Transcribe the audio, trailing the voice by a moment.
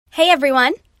Hey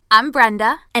everyone, I'm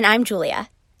Brenda. and I'm Julia,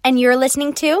 and you're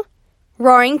listening to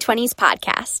Roaring Twenties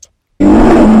Podcast.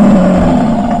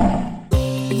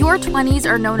 Your 20s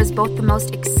are known as both the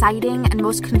most exciting and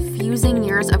most confusing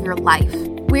years of your life.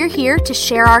 We're here to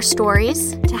share our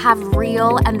stories, to have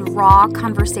real and raw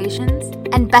conversations,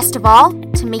 and best of all,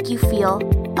 to make you feel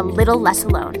a little less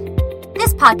alone.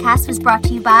 This podcast was brought to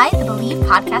you by the Believe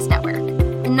Podcast Network,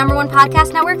 the #1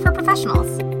 podcast network for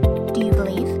professionals. Do you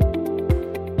believe?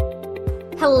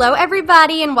 Hello,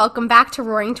 everybody, and welcome back to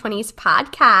Roaring Twenties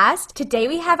Podcast. Today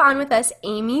we have on with us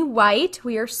Amy White.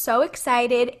 We are so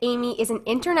excited. Amy is an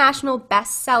international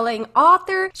best-selling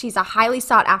author. She's a highly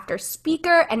sought-after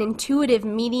speaker, an intuitive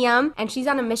medium, and she's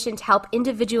on a mission to help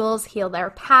individuals heal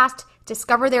their past,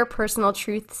 discover their personal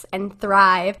truths, and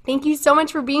thrive. Thank you so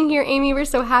much for being here, Amy. We're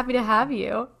so happy to have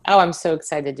you. Oh, I'm so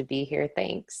excited to be here.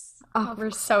 Thanks. Oh,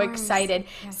 we're so excited.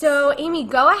 Yes. So, Amy,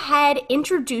 go ahead,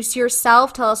 introduce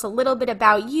yourself. Tell us a little bit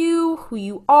about you, who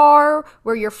you are,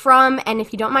 where you're from, and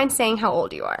if you don't mind saying how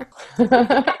old you are. Okay.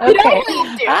 You don't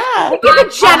need to. Give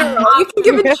it general. You can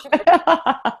give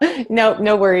it.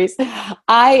 No worries.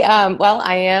 I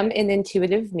am an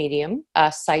intuitive medium, a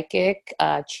psychic,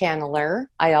 channeler.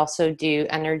 I also do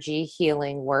energy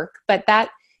healing work, but that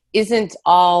isn't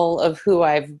all of who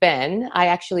I've been. I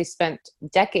actually spent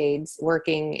decades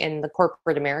working in the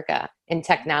corporate America in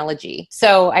technology.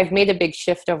 So I've made a big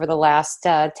shift over the last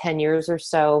 10 years or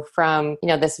so from,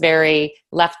 this very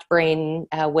left brain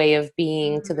way of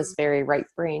being to this very right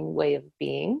brain way of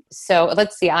being. So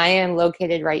let's see, I am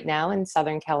located right now in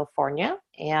Southern California,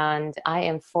 and I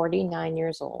am 49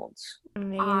 years old.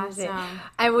 Amazing. Awesome.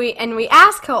 And we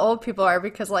ask how old people are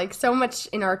because so much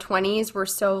in our 20s we're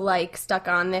so stuck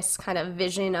on this kind of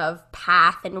vision of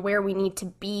path and where we need to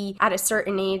be at a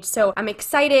certain age. So I'm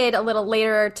excited a little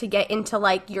later to get into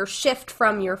your shift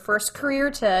from your first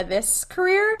career to this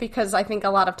career, because I think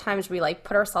a lot of times we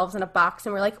put ourselves in a box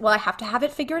and we're like, well, I have to have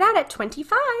it figured out at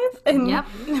 25. And yep.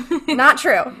 Not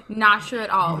true. Not true at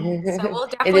all. So we'll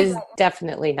definitely. It is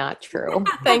definitely not true.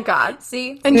 Thank God.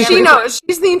 See? And she knows.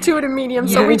 She's the intuitive medium,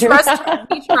 so we trust her.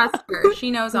 We trust her. She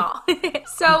knows all.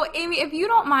 So, Amy, if you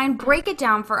don't mind, break it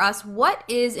down for us. What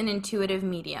is an intuitive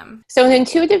medium? So an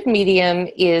intuitive medium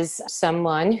is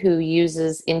someone who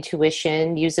uses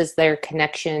intuition, uses their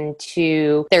connection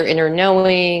to their inner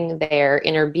knowing, their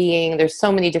inner being. There's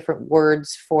so many different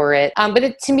words for it.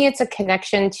 But to me, it's a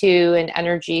connection to an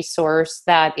energy source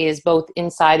that is both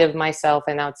inside of myself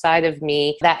and outside of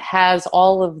me, that has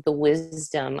all of the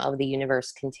wisdom of the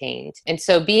universe contained. And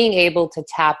so being able to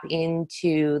tap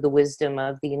into the wisdom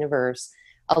of the universe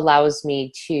allows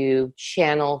me to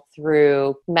channel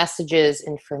through messages,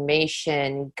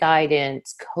 information,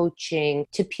 guidance, coaching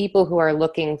to people who are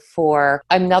looking for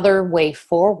another way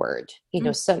forward.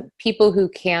 Some people who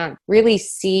can't really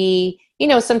see,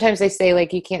 sometimes they say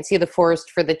you can't see the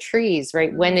forest for the trees,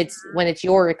 right? When it's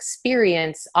your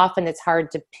experience, often it's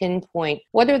hard to pinpoint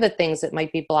what are the things that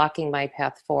might be blocking my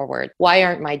path forward. Why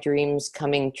aren't my dreams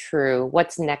coming true?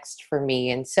 What's next for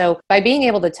me? And so by being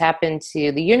able to tap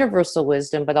into the universal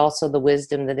wisdom, but also the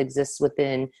wisdom that exists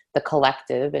within the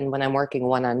collective. And when I'm working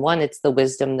one-on-one, it's the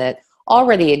wisdom that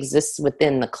already exists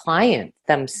within the client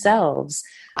themselves.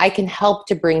 I can help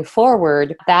to bring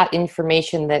forward that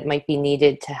information that might be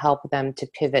needed to help them to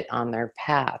pivot on their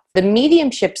path. The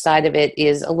mediumship side of it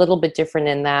is a little bit different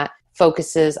in that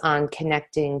focuses on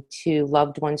connecting to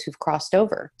loved ones who've crossed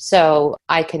over. So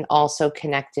I can also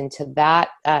connect into that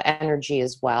energy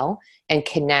as well and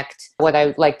connect what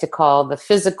I like to call the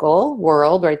physical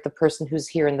world, right? The person who's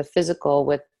here in the physical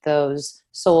with those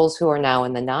souls who are now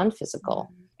in the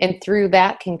non-physical. And through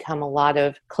that can come a lot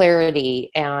of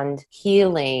clarity and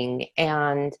healing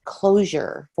and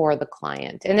closure for the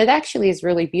client. And it actually is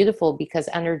really beautiful because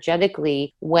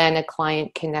energetically, when a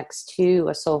client connects to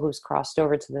a soul who's crossed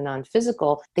over to the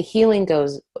non-physical, the healing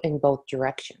goes in both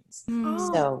directions.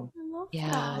 So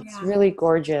it's really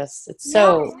gorgeous. It's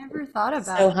I never thought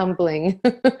about so humbling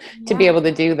to be able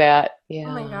to do that. Yeah.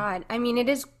 Oh my God. I mean, it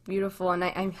is beautiful. And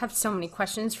I have so many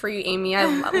questions for you, Amy. I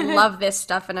love this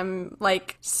stuff. And I'm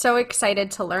so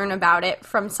excited to learn about it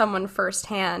from someone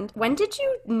firsthand. When did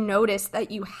you notice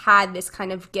that you had this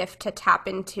kind of gift to tap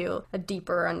into a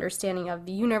deeper understanding of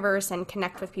the universe and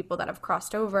connect with people that have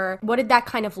crossed over? What did that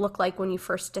kind of look like when you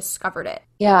first discovered it?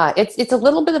 Yeah, it's a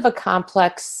little bit of a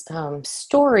complex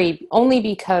story, only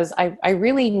because I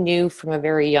really knew from a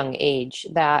very young age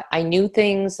that I knew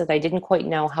things that I didn't quite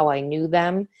know how I knew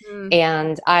them.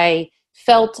 And I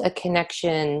felt a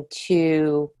connection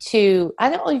to I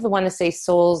don't even want to say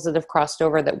souls that have crossed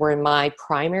over that were in my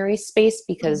primary space,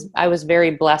 because I was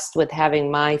very blessed with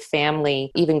having my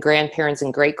family, even grandparents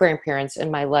and great grandparents in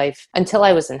my life until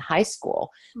I was in high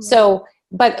school. So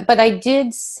but I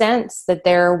did sense that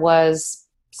there was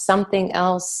something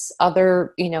else,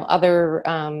 other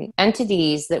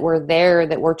entities that were there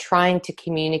that were trying to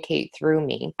communicate through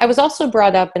me. I was also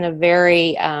brought up in a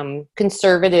very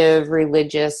conservative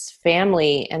religious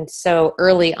family. And so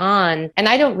early on, and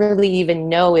I don't really even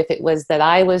know if it was that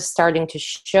I was starting to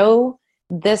show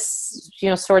this,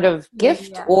 sort of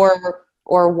gift or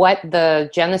what the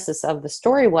genesis of the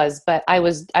story was, but I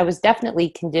was definitely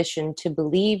conditioned to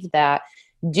believe that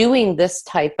doing this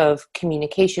type of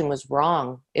communication was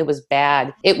wrong. It was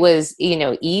bad. It was,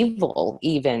 evil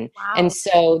even. Wow. And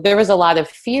so there was a lot of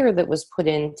fear that was put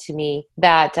into me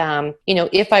that,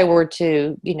 if I were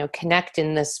to, connect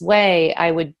in this way,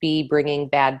 I would be bringing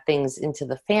bad things into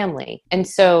the family. And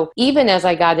so even as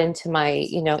I got into my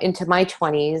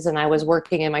 20s and I was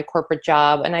working in my corporate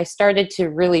job, and I started to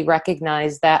really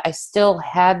recognize that I still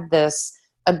had this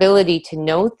ability to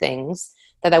know things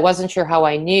that I wasn't sure how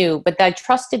I knew, but that I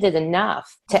trusted it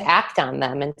enough to act on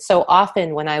them. And so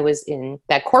often when I was in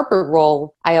that corporate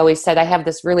role, I always said, I have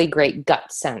this really great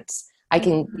gut sense. I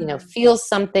can, feel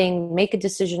something, make a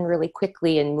decision really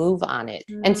quickly and move on it.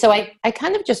 And so I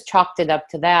kind of just chalked it up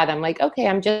to that. I'm like, okay,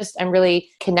 I'm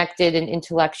really connected and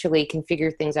intellectually can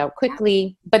figure things out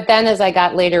quickly. But then as I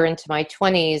got later into my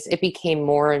 20s, it became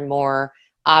more and more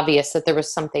obvious that there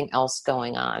was something else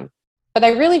going on. But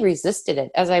I really resisted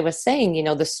it. As I was saying,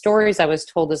 the stories I was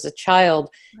told as a child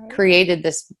created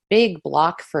this big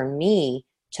block for me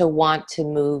to want to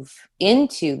move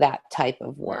into that type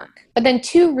of work. But then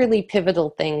two really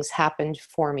pivotal things happened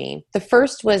for me. The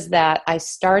first was that I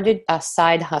started a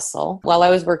side hustle while I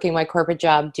was working my corporate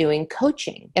job doing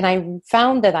coaching. And I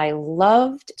found that I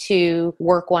loved to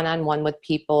work one-on-one with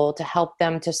people, to help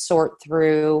them to sort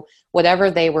through whatever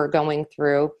they were going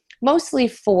through, mostly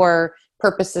for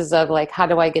purposes of like, how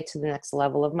do I get to the next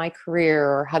level of my career,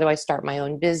 or how do I start my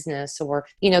own business, or,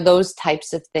 those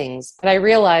types of things. But I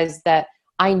realized that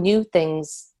I knew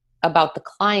things about the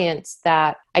clients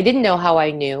that I didn't know how I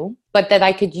knew, but that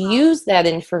I could use that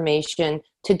information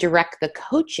to direct the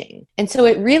coaching. And so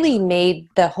it really made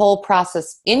the whole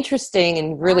process interesting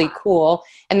and really cool.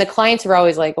 And the clients were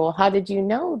always like, well, how did you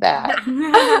know that?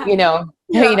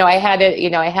 I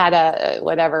had a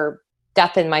whatever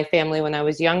death in my family when I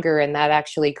was younger, and that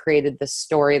actually created the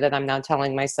story that I'm now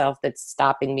telling myself that's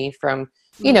stopping me from,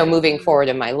 moving forward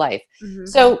in my life.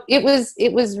 So it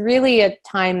was really a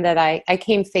time that I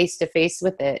came face to face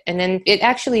with it. And then it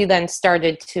actually then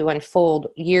started to unfold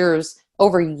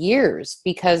over years,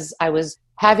 because I was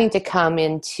having to come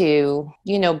into,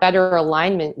 better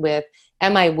alignment with,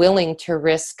 am I willing to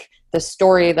risk the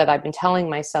story that I've been telling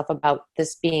myself about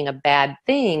this being a bad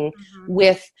thing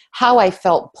with how I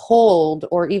felt pulled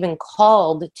or even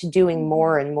called to doing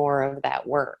more and more of that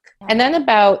work. And then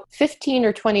about 15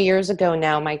 or 20 years ago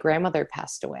now, my grandmother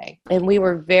passed away, and we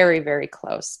were very, very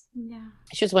close. Yeah.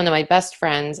 She was one of my best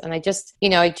friends, and I just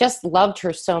loved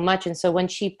her so much. And so when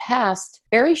she passed,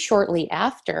 very shortly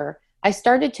after, I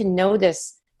started to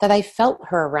notice that I felt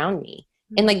her around me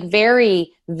in like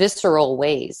very visceral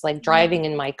ways, like driving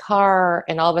in my car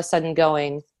and all of a sudden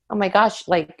going, oh my gosh,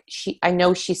 like I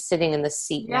know she's sitting in the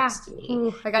seat next to me.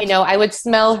 Ooh, I would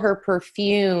smell her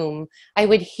perfume. I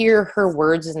would hear her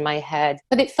words in my head,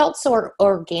 but it felt so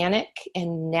organic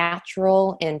and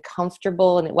natural and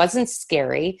comfortable, and it wasn't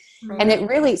scary. And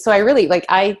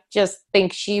I just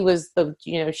think she was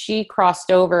she crossed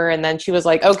over, and then she was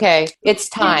like, okay, it's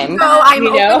time. I'm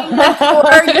opening the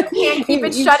door. You can't keep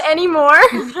it shut anymore.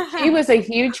 She was a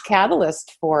huge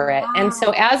catalyst for it. Wow. And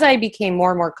so as I became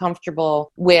more and more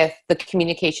comfortable with the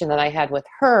communication that I had with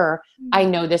her, I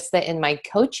noticed that in my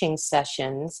coaching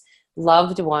sessions,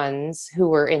 loved ones who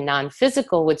were in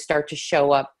non-physical would start to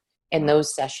show up in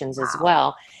those sessions as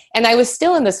well. And I was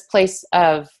still in this place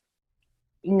of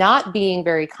not being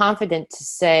very confident to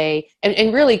say,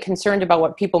 and really concerned about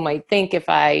what people might think if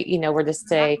I, were to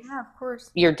say, of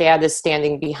course, your dad is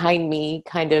standing behind me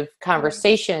kind of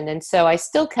conversation. And so I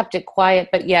still kept it quiet,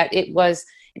 but yet it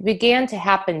began to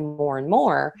happen more and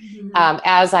more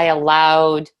as I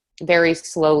allowed very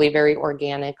slowly, very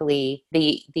organically,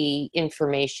 the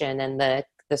information and the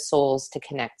souls to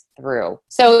connect through.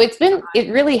 So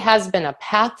it really has been a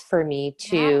path for me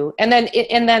to, and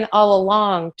then all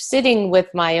along sitting with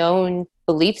my own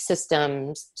belief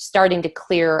systems, starting to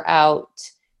clear out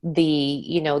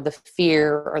the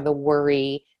fear or the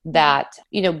worry that,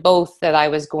 both that I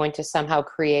was going to somehow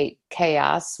create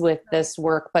chaos with this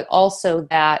work, but also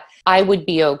that I would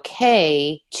be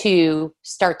okay to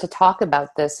start to talk about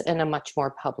this in a much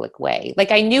more public way.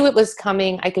 Like I knew it was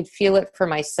coming. I could feel it for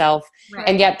myself. Right.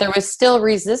 And yet there was still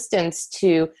resistance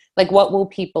to like, what will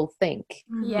people think?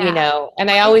 Yeah. And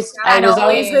I was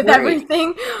always with worried.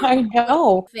 Everything. I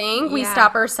know. We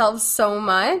stop ourselves so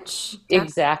much.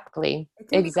 Exactly.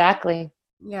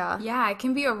 Yeah, it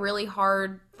can be a really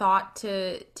hard thought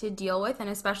to deal with, and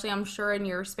especially I'm sure in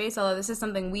your space, although this is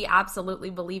something we absolutely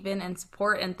believe in and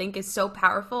support and think is so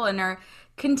powerful and are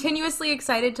continuously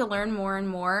excited to learn more and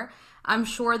more. I'm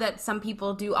sure that some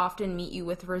people do often meet you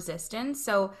with resistance.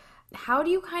 So how do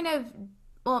you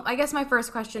I guess my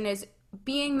first question is,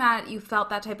 being that you felt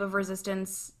that type of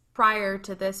resistance prior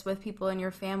to this with people in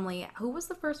your family, who was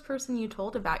the first person you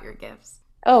told about your gifts?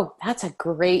 Oh, that's a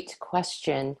great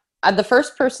question. The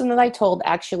first person that I told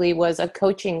actually was a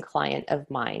coaching client of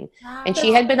mine, and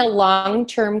she had been a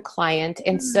long-term client.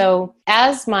 And so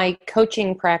as my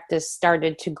coaching practice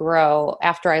started to grow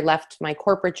after I left my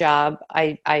corporate job,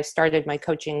 I started my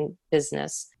coaching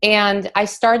business, and I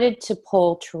started to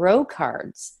pull tarot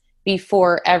cards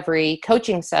before every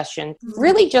coaching session,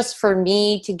 really just for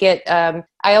me to get,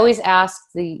 I always ask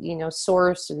the,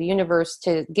 source or the universe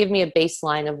to give me a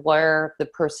baseline of where the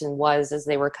person was as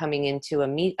they were coming into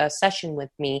a session with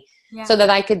me, so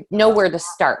that I could know where to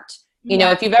start.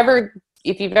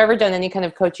 If you've ever done any kind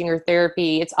of coaching or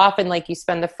therapy, it's often like you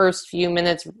spend the first few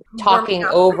minutes talking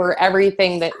over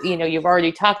everything that, you've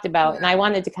already talked about. And I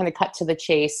wanted to kind of cut to the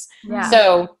chase. Yeah.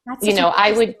 So, that's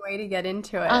I would way to get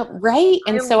into it. Right.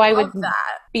 And I would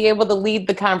be able to lead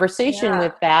the conversation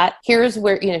with that. Here's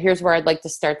where I'd like to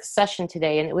start the session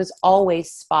today. And it was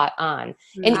always spot on.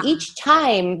 Yeah. And each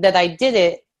time that I did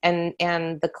it and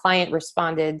the client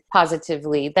responded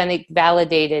positively, then it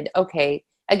validated, okay,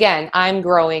 again, I'm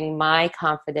growing my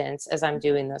confidence as I'm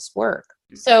doing this work.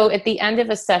 So at the end of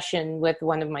a session with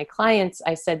one of my clients,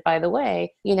 I said, by the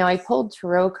way, I pulled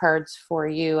tarot cards for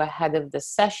you ahead of the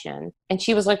session. And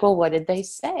she was like, well, what did they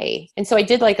say? And so I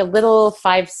did like a little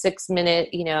 5-6 minute,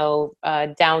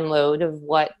 download of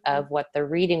what the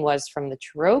reading was from the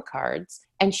tarot cards.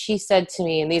 And she said to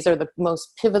me, and these are the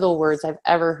most pivotal words I've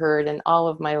ever heard in all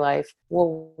of my life,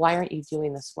 well, why aren't you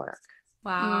doing this work?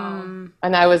 Wow.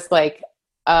 And I was like,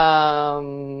 yeah.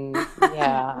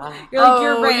 You're like,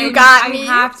 you're right. You got me. I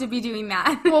have to be doing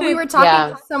that. Well, we were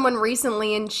talking to someone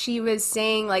recently, and she was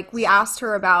saying, like, we asked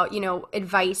her about,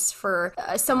 advice for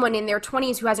someone in their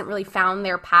 20s who hasn't really found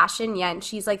their passion yet. And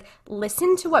she's like,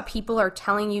 listen to what people are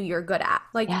telling you you're good at.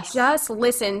 Like, just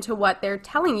listen to what they're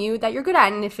telling you that you're good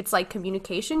at. And if it's like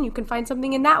communication, you can find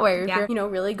something in that way. Or if you're,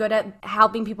 really good at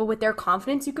helping people with their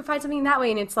confidence, you can find something in that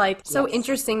way. And it's like so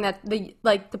interesting that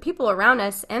the people around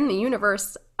us and the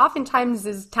universe oftentimes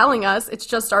is telling us, it's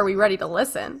just, are we ready to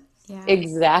listen? Yeah.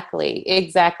 Exactly.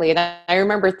 And I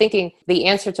remember thinking the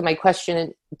answer to my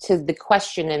question, to the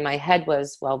question in my head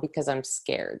was, well, because I'm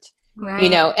scared,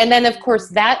 and then of course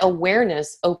that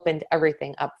awareness opened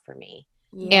everything up for me.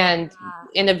 Yeah. And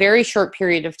in a very short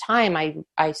period of time,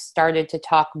 I started to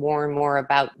talk more and more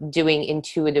about doing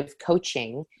intuitive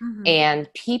coaching, and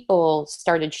people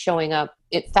started showing up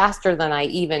faster than I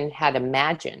even had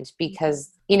imagined,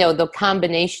 because, the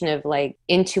combination of like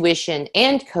intuition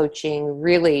and coaching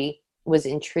really was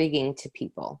intriguing to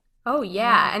people. Oh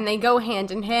yeah. And they go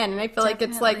hand in hand. And I feel like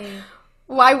it's like,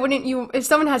 why wouldn't you, if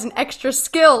someone has an extra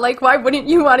skill, like, why wouldn't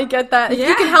you want to get that? If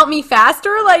you can help me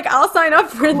faster, like, I'll sign up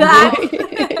for that.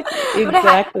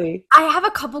 Exactly. I have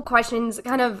a couple questions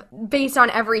kind of based on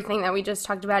everything that we just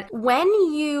talked about. When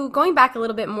going back a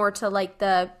little bit more to like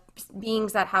the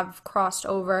beings that have crossed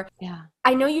over. Yeah.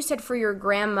 I know you said for your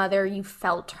grandmother, you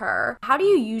felt her. How do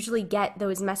you usually get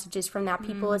those messages from that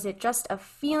people? Is it just a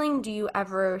feeling? Do you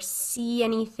ever see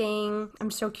anything?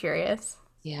 I'm so curious.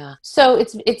 Yeah. So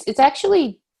it's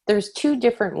actually, there's two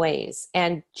different ways.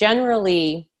 And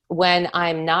generally when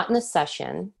I'm not in a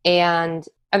session, and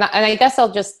I guess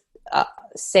I'll just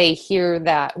say here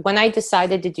that when I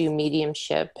decided to do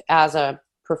mediumship as a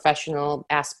professional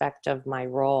aspect of my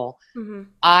role,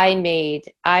 I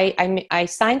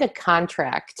signed a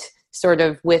contract sort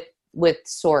of with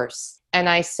Source. And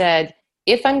I said,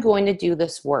 if I'm going to do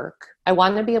this work, I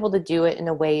want to be able to do it in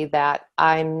a way that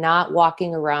I'm not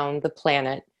walking around the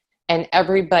planet and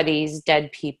everybody's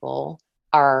dead people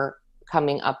are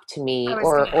coming up to me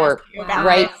or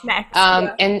right. Next.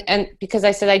 And because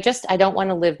I said, I don't want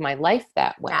to live my life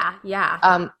that way.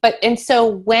 Yeah. And so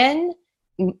when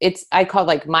I call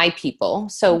like my people.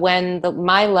 So when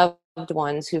my loved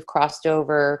ones who've crossed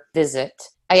over visit,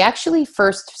 I actually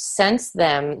first sense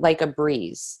them like a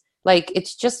breeze. Like it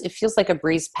feels like a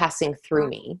breeze passing through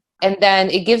me. And then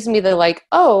it gives me the like,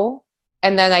 oh,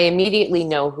 and then I immediately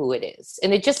know who it is.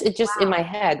 And it just in my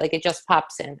head, like it just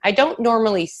pops in. I don't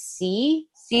normally see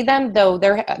them, though.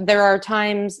 There are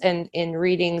times in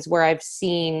readings where I've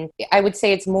seen, I would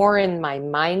say it's more in my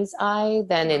mind's eye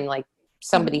than in like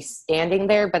somebody standing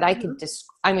there, but I can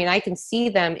I can see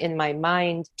them in my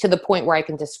mind to the point where I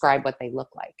can describe what they look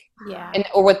like. Yeah.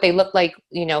 Or what they look like,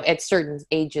 at certain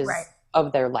ages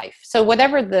of their life. So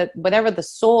whatever the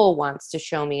soul wants to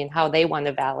show me and how they want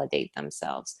to validate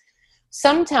themselves.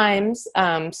 Sometimes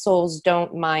souls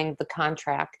don't mind the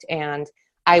contract, and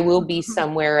I will be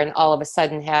somewhere and all of a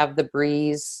sudden have the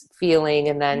breeze feeling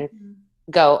and then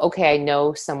go, okay, I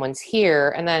know someone's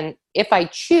here. And then if I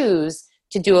choose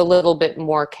to do a little bit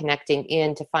more connecting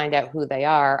in to find out who they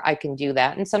are, I can do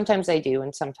that. And sometimes I do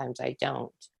and sometimes I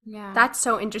don't. Yeah. That's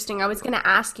so interesting. I was going to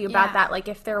ask you about that, like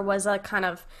if there was a kind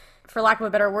of, for lack of a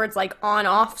better words, like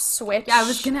on-off switch. Yeah, I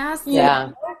was going to ask you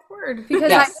that word.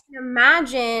 Because I can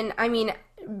imagine, I mean,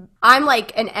 I'm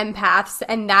like an empath,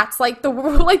 and that's like the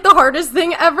hardest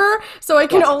thing ever. So I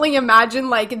can only imagine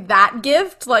like that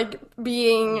gift, like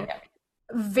being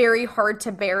very hard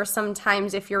to bear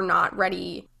sometimes if you're not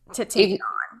ready to take it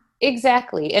on.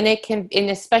 Exactly. And it can,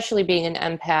 and especially being an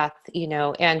empath,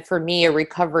 and for me, a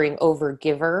recovering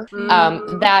overgiver,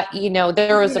 that,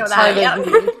 there was a part of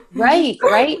me, right.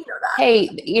 Hey,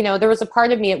 there was a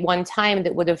part of me at one time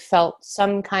that would have felt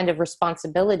some kind of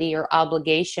responsibility or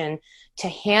obligation to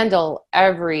handle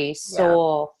every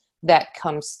soul that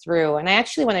comes through. And I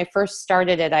actually, when I first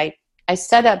started it, I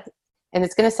set up, and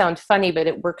it's going to sound funny, but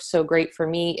it works so great for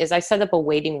me, is I set up a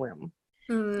waiting room.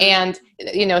 And,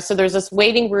 so there's this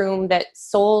waiting room that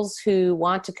souls who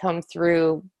want to come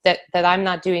through, that I'm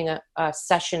not doing a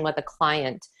session with a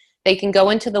client, they can go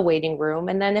into the waiting room.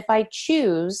 And then if I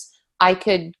choose, I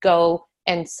could go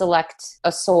and select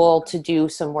a soul to do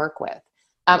some work with.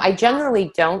 I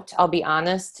generally don't, I'll be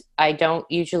honest. I don't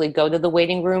usually go to the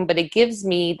waiting room, but it gives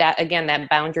me that, again, that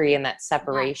boundary and that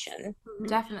separation. Yes,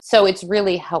 definitely. So it's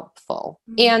really helpful.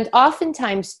 And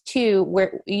oftentimes too,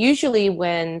 usually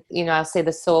when, I'll say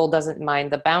the soul doesn't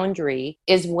mind the boundary,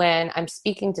 is when I'm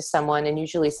speaking to someone, and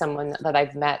usually someone that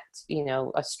I've met,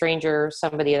 a stranger,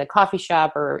 somebody at a coffee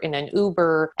shop or in an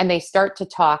Uber, and they start to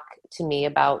talk to me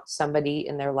about somebody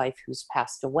in their life who's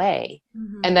passed away.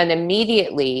 And then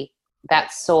immediately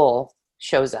that soul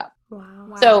shows up.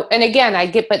 Wow. So, and again,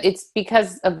 but it's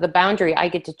because of the boundary, I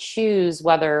get to choose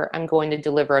whether I'm going to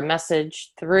deliver a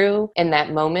message through in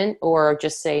that moment, or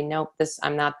just say, nope,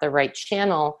 I'm not the right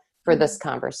channel for this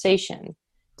conversation.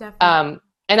 Definitely.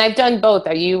 And I've done both.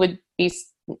 You would be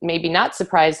maybe not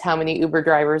surprised how many Uber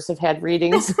drivers have had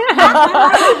readings.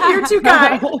 You're too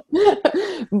kind.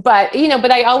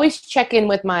 But I always check in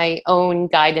with my own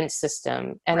guidance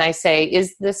system, and I say,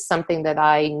 is this something that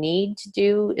I need to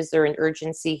do? Is there an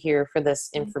urgency here for this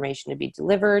information to be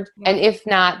delivered? And if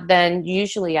not, then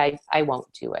usually I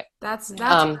won't do it. That's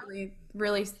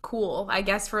really cool, I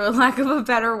guess, for lack of a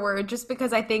better word, just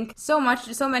because I think so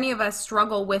many of us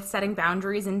struggle with setting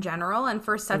boundaries in general, and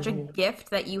for such a gift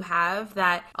that you have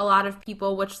that a lot of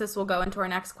people, which this will go into our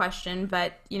next question,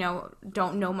 but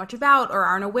don't know much about or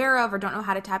aren't aware of or don't know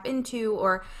how to tap into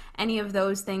or any of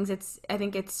those things. I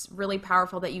think it's really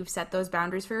powerful that you've set those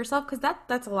boundaries for yourself, because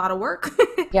that's a lot of work.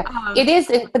 It is,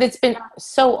 but it's been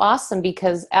so awesome,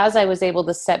 because as I was able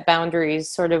to set boundaries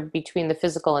sort of between the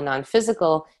physical and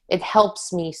non-physical, it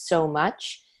helps me so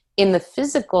much in the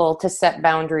physical to set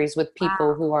boundaries with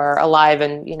people who are alive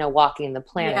and walking the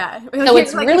planet. So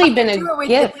it's really been a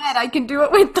gift. I can do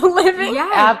it with the living.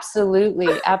 Absolutely.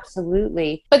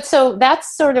 But so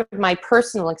that's sort of my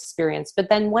personal experience. But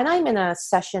then when I'm in a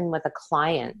session with a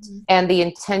client and the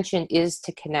intention is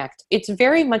to connect, it's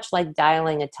very much like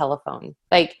dialing a telephone.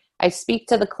 Like, I speak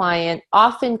to the client.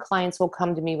 Often clients will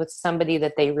come to me with somebody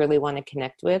that they really want to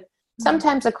connect with.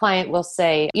 Sometimes a client will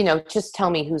say, just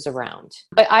tell me who's around.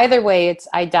 But either way,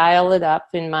 I dial it up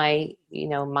in my,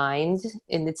 mind.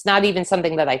 And it's not even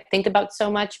something that I think about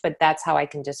so much, but that's how I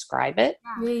can describe it.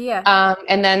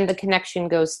 And then the connection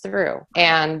goes through.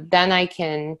 And then I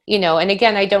can, and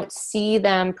again, I don't see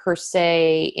them per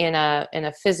se in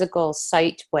a physical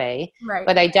sight way,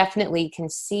 but I definitely can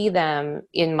see them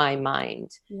in my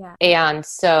mind. And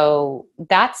so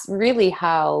that's really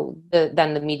how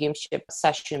then the mediumship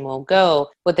session will go,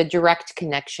 with a direct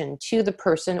connection to the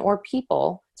person or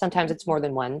people. Sometimes it's more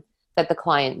than one that the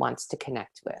client wants to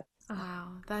connect with. Wow,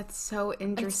 that's so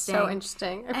interesting. It's so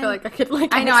interesting. I feel like I could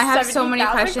I know, I have so many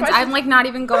questions. I'm not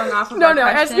even going off of No,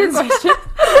 ask your question.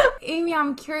 Amy,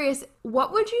 I'm curious,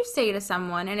 what would you say to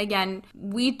someone, and again,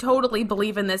 we totally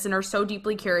believe in this and are so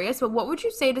deeply curious, but what would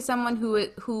you say to someone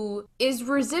who is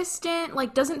resistant,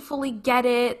 like doesn't fully get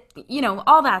it, you know,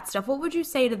 all that stuff? What would you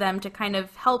say to them to kind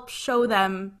of help show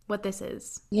them what this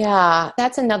is? Yeah,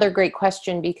 that's another great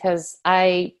question, because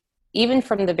even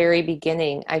from the very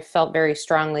beginning, I felt very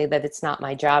strongly that it's not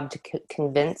my job to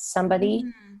convince somebody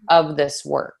of this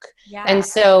work. Yeah. And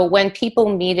so when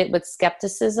people meet it with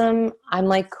skepticism, I'm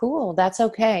like, cool, that's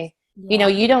okay. Yeah. You know,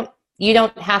 you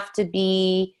don't have to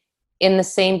be in the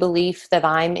same belief that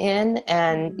I'm in,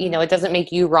 and you know, it doesn't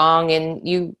make you wrong and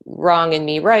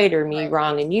me right, or me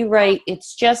wrong and you right.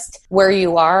 It's just where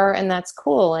you are, and that's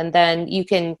cool. And then you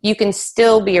can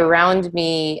still be around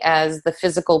me as the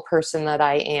physical person that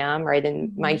I am, right,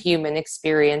 in my human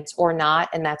experience, or not,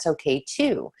 and that's okay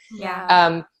too.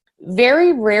 Yeah.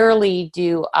 Very rarely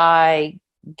do I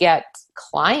get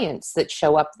clients that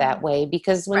show up that way,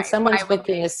 because when someone's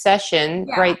booking a session,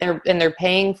 they're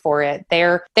paying for it,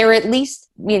 they're at least,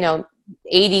 you know,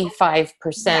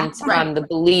 85% on the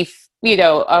belief, you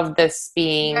know, of this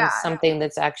being something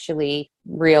that's actually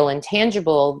real and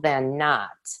tangible than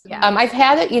not. I've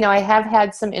had it, you know, I have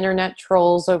had some internet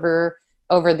trolls over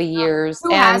the years.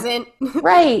 Who hasn't?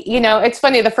 Right. You know, it's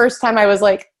funny. The first time I was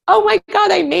like, oh my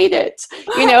God, I made it.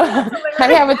 You know,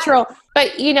 I have a troll.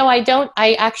 But, you know,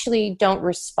 I actually don't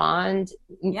respond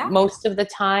most of the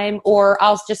time, or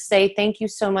I'll just say, thank you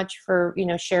so much for, you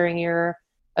know, sharing your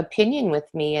opinion with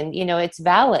me. And, you know, it's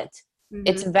valid.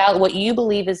 It's valid. What you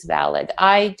believe is valid.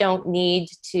 I don't need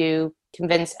to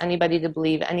convince anybody to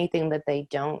believe anything that they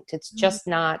don't. It's just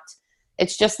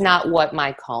not what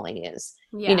my calling is.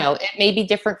 You know, it may be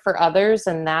different for others,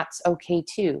 and that's okay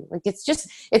too. Like,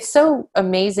 it's so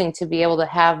amazing to be able to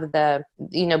have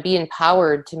be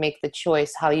empowered to make the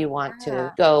choice how you want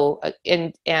to go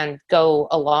and go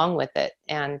along with it.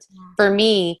 And for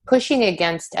me, pushing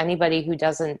against anybody who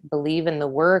doesn't believe in the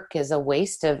work is a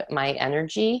waste of my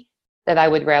energy that I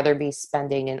would rather be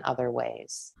spending in other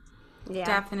ways. Yeah,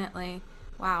 definitely.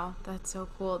 Wow, that's so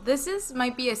cool. This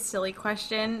might be a silly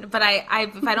question, but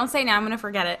if I don't say now, I'm going to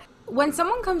forget it. When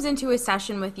someone comes into a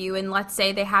session with you, and let's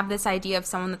say they have this idea of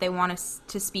someone that they want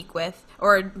to speak with,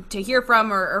 or to hear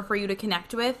from, or for you to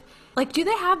connect with, like, do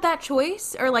they have that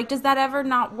choice? Or, like, does that ever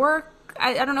not work?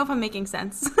 I don't know if I'm making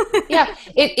sense. Yeah,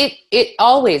 it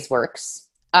always works.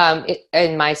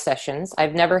 In my sessions,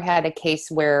 I've never had a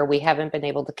case where we haven't been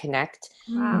able to connect.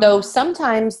 Wow. Though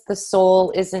sometimes the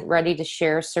soul isn't ready to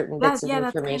share certain bits of information.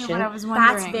 That's kind of what I was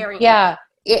wondering. That's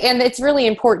and it's really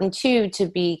important too to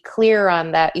be clear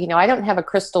on that. You know, I don't have a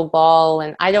crystal ball,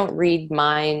 and I don't read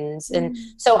minds, and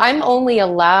so I'm only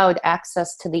allowed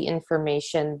access to the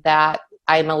information that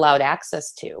I'm allowed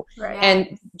access to. Right.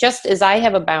 And just as I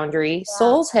have a boundary,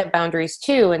 souls have boundaries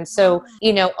too. And so,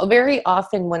 you know, very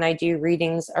often when I do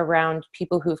readings around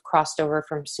people who've crossed over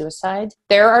from suicide,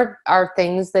 there are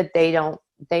things that they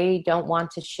don't want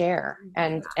to share.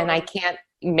 And I can't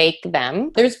make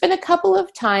them. There's been a couple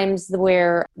of times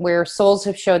where souls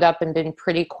have showed up and been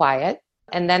pretty quiet.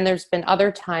 And then there's been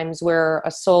other times where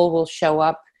a soul will show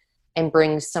up and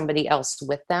bring somebody else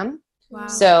with them. Wow.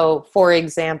 So, for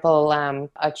example,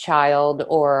 a child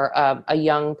or a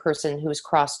young person who's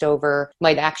crossed over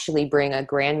might actually bring a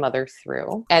grandmother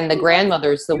through. And the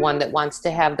grandmother's the one that wants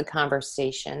to have the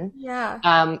conversation. Yeah.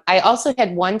 I also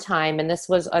had one time, and this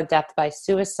was a death by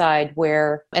suicide,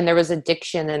 and there was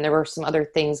addiction and there were some other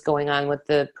things going on with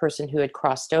the person who had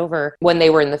crossed over when they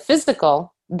were in the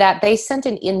physical, that they sent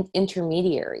an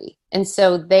intermediary. And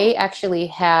so they actually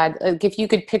had, if you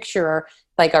could picture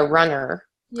like a runner.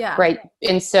 Yeah. Right.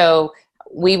 And so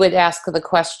we would ask the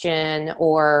question,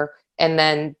 and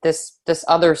then this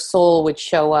other soul would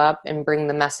show up and bring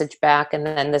the message back, and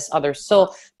then this other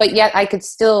soul. But yet I could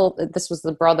still, this was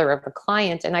the brother of a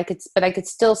client, and I could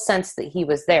still sense that he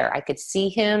was there. I could see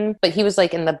him, but he was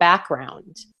like in the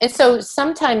background. And so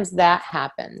sometimes that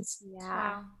happens.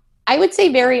 Yeah. I would say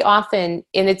very often,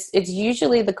 and it's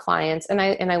usually the clients, and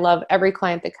I love every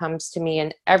client that comes to me,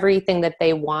 and everything that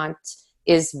they want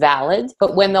is valid.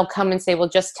 But when they'll come and say, well,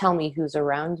 just tell me who's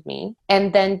around me.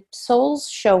 And then souls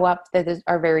show up that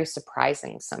are very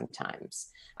surprising sometimes.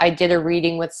 I did a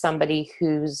reading with somebody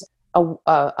who's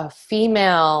a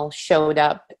female showed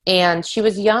up, and she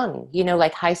was young, you know,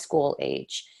 like high school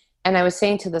age. And I was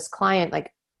saying to this client,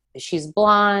 like, she's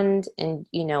blonde and,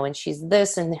 and she's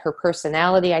this, and her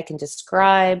personality I can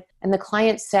describe. And the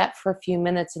client sat for a few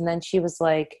minutes, and then she was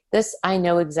like, I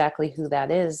know exactly who that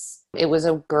is. It was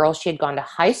a girl she had gone to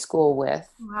high school with.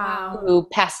 Wow. Who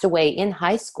passed away in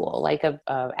high school, like a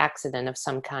accident of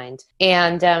some kind.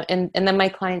 And then my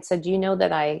client said, you know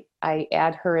that I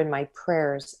add her in my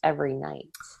prayers every night.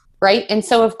 Right. And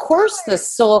so, of course, the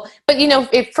soul, but,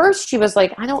 at first she was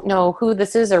like, I don't know who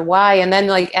this is or why. And then,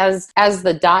 like, as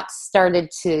the dots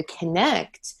started to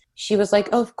connect, she was like,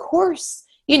 oh, of course,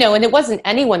 and it wasn't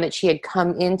anyone that she had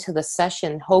come into the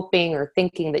session hoping or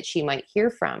thinking that she might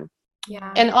hear from.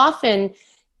 Yeah. And often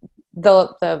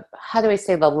the how do I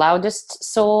say, the loudest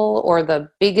soul or the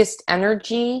biggest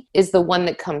energy is the one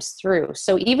that comes through.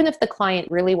 So even if the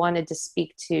client really wanted to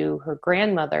speak to her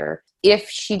grandmother, if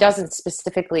she doesn't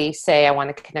specifically say, I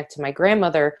want to connect to my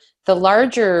grandmother, the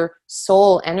larger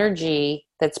soul energy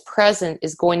that's present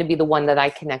is going to be the one that I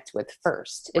connect with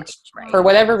first. It's for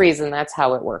whatever reason, that's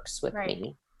how it works with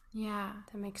me. Yeah,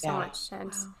 that makes so much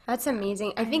sense. Wow. That's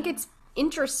amazing. I think it's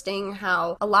interesting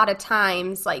how a lot of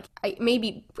times, like,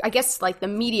 I guess like the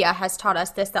media has taught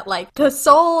us this, that like the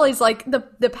soul is like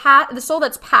the soul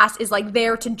that's passed is like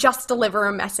there to just deliver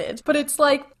a message, but it's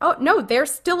like, oh no, they're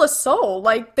still a soul,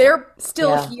 like they're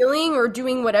still healing or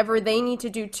doing whatever they need to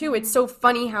do too. It's so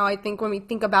funny how I think when we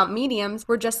think about mediums,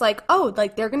 we're just like, oh,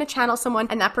 like they're gonna channel someone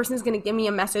and that person's gonna give me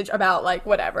a message about like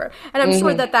whatever, and I'm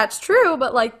sure that that's true,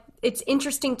 but like it's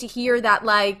interesting to hear that,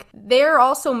 like, they're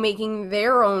also making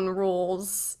their own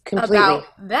rules about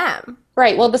them.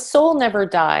 Right. Well, the soul never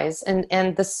dies,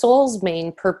 and the soul's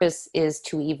main purpose is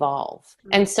to evolve. Mm-hmm.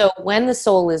 And so when the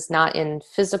soul is not in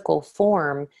physical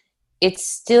form, it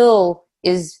still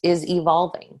is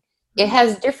evolving. It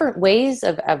has different ways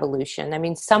of evolution. I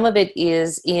mean, some of it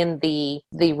is in the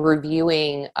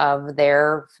reviewing of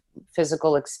their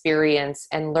physical experience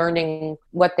and learning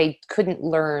what they couldn't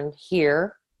learn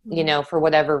here, for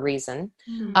whatever reason.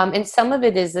 Mm-hmm. And some of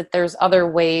it is that there's other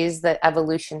ways that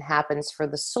evolution happens for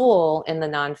the soul in the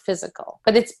non-physical.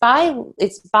 But it's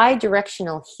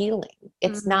bi-directional healing.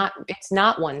 It's not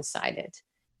one-sided.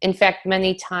 In fact,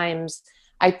 many times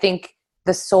I think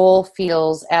the soul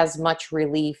feels as much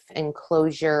relief and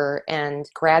closure and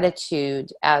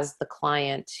gratitude as the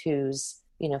client who's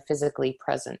physically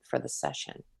present for the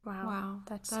session. Wow.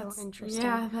 That's so interesting.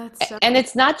 Yeah, that's so and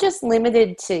it's not just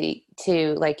limited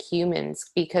to like humans,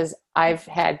 because I've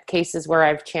had cases where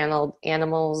I've channeled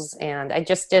animals, and I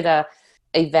just did a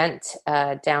event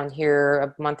down here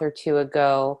a month or two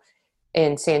ago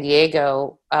in San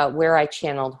Diego where I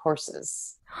channeled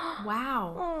horses.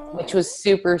 Wow. Which was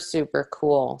super, super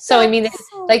cool. So, I mean,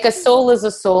 like a soul is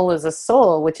a soul is a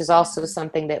soul, which is also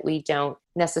something that we don't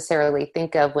necessarily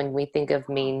think of when we think of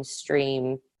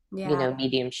mainstream,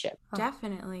 mediumship.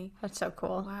 Definitely. That's so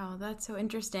cool. Wow, that's so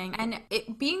interesting. And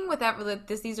being with that,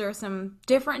 these are some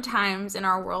different times in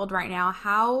our world right now.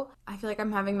 I feel like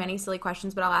I'm having many silly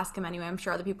questions, but I'll ask them anyway. I'm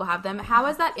sure other people have them. How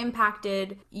has that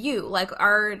impacted you? Like,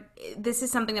 this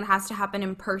is something that has to happen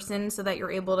in person so that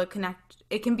you're able to connect.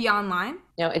 It can be online?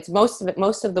 It's most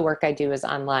of the work I do is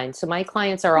online. So my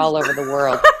clients are all over the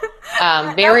world.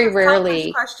 Very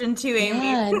rarely. Question too, Amy.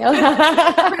 Yeah, no.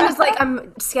 I was like,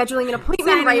 I'm scheduling an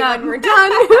appointment when we're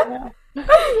done.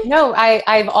 No,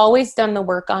 I've always done the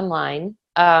work online.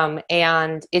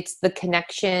 And it's the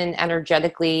connection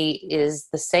energetically is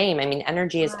the same. I mean,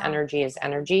 energy is energy is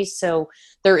energy. So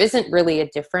there isn't really a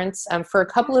difference. For a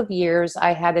couple of years,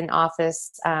 I had an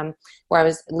office where I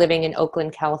was living in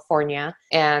Oakland, California,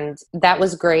 and that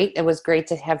was great. It was great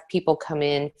to have people come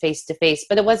in face to face,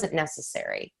 but it wasn't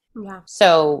necessary. Yeah.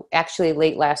 So actually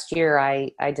late last year,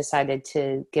 I decided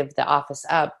to give the office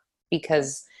up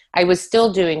because I was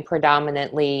still doing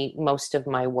predominantly most of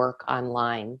my work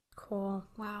online. Cool.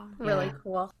 Wow. Really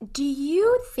cool. Do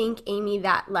you think, Amy,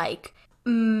 that like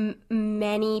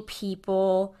many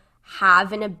people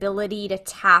have an ability to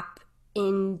tap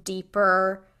in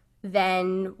deeper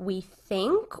than we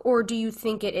think? Or do you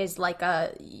think it is like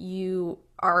you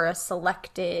are a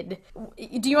selected...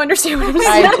 Do you understand what I'm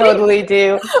saying? I totally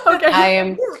do. Okay. I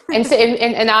am.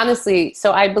 And honestly,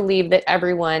 so I believe that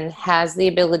everyone has the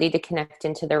ability to connect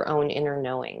into their own inner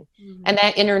knowing. Mm-hmm. And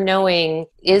that inner knowing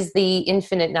is the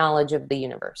infinite knowledge of the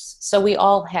universe. So we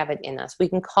all have it in us. We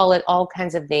can call it all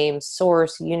kinds of names: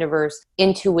 source, universe,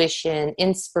 intuition,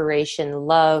 inspiration,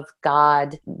 love,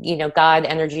 God, God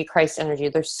energy, Christ energy.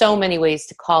 There's so many ways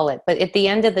to call it. But at the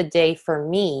end of the day, for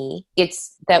me,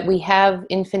 it's that we have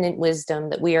infinite wisdom,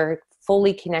 that we are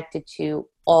fully connected to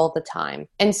all the time.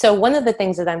 And so one of the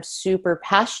things that I'm super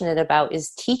passionate about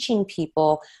is teaching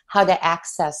people how to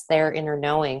access their inner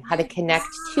knowing, how to connect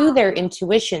to their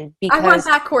intuition. Because I want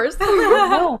that course.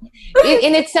 No.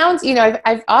 And it sounds,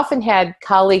 I've often had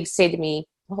colleagues say to me,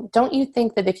 well, don't you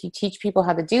think that if you teach people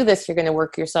how to do this, you're going to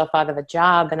work yourself out of a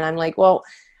job? And I'm like, well,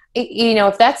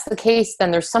 if that's the case,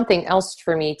 then there's something else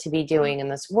for me to be doing in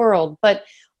this world. But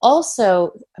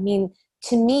also,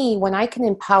 to me, when I can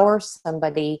empower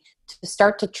somebody to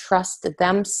start to trust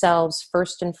themselves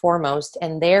first and foremost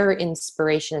and their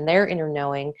inspiration and their inner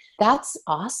knowing, that's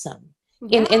awesome.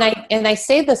 Yeah. And I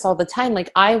say this all the time, like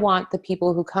I want the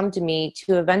people who come to me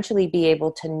to eventually be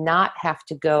able to not have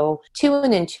to go to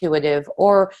an intuitive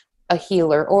or a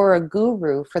healer or a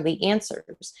guru for the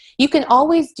answers. You can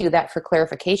always do that for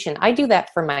clarification. I do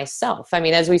that for myself.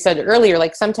 As we said earlier,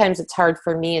 like sometimes it's hard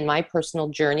for me in my personal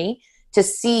journey to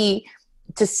see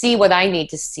what I need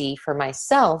to see for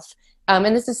myself. And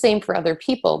it's the same for other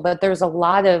people, but there's a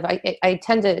lot of, I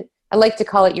like to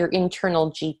call it your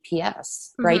internal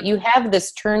GPS, right? Mm-hmm. You have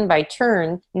this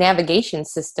turn-by-turn navigation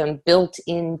system built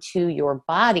into your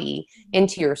body,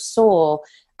 into your soul.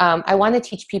 I want to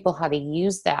teach people how to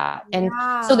use that. And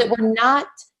so that we're not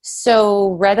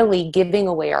so readily giving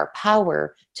away our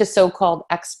power to so-called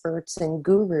experts and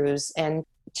gurus and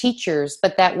teachers,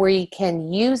 but that we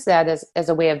can use that as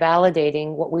a way of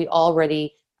validating what we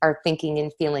already are thinking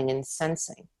and feeling and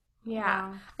sensing.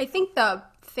 Yeah. I think the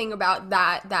thing about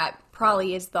that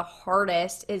probably is the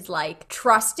hardest is like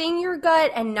trusting your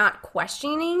gut and not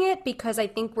questioning it, because I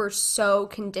think we're so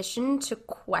conditioned to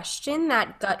question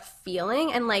that gut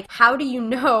feeling. And like, how do you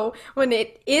know when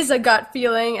it is a gut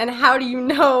feeling and how do you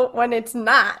know when it's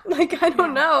not? Like, I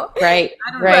don't know. Right.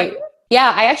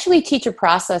 Yeah, I actually teach a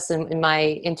process in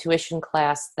my intuition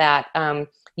class that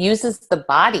uses the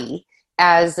body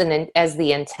as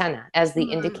the antenna, as the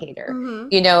indicator,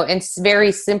 and it's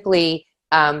very simply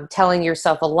telling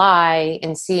yourself a lie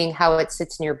and seeing how it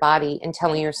sits in your body, and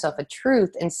telling yourself a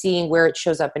truth and seeing where it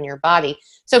shows up in your body.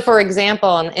 So for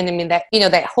example, and that,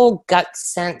 that whole gut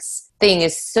sense thing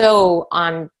is so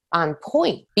on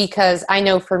point, because I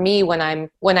know for me, when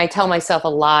I tell myself a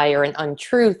lie or an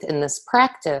untruth in this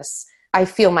practice, I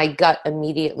feel my gut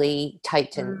immediately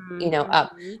tighten,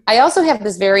 up. I also have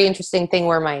this very interesting thing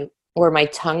where my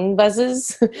tongue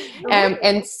buzzes.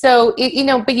 And so,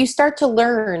 but you start to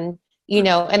learn,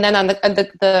 and then on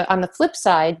the flip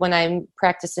side, when I'm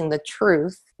practicing the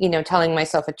truth, telling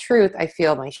myself a truth, I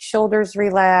feel my shoulders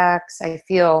relax. I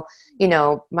feel,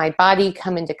 my body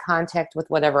come into contact with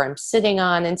whatever I'm sitting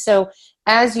on. And so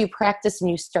as you practice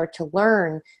and you start to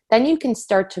learn, then you can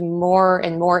start to more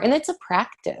and more, and it's a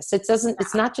practice.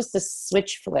 It's not just a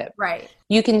switch flip. Right.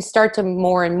 You can start to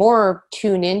more and more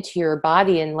tune into your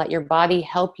body and let your body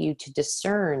help you to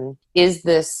discern, is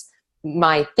this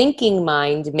my thinking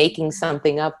mind making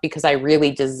something up because I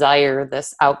really desire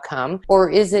this outcome? Or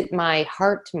is it my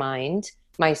heart mind,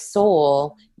 my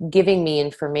soul, giving me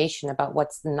information about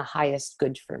what's in the highest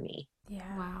good for me?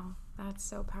 Yeah. Wow. That's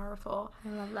so powerful. I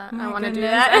love that. I want to do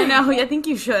that. I know. I think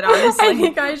you should, honestly. I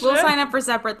think I should. We'll sign up for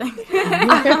separate things.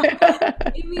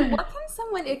 Amy, what can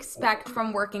someone expect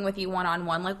from working with you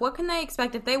one-on-one? Like, what can they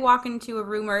expect if they walk into a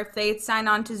room, or if they sign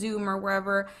on to Zoom or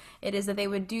wherever it is that they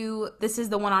would do, this is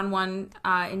the one-on-one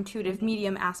intuitive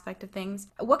medium aspect of things.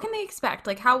 What can they expect?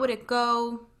 Like, how would it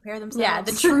go? Prepare themselves. Yeah,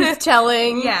 the truth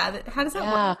telling. Yeah, how does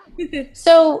that work?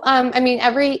 So,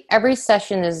 every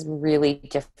session is really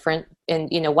different. And,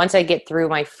 once I get through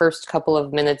my first couple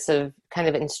of minutes of kind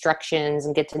of instructions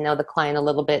and get to know the client a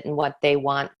little bit and what they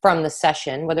want from the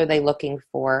session, what are they looking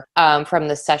for from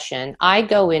the session, I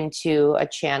go into a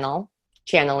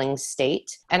channeling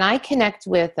state, and I connect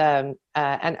with a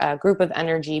group of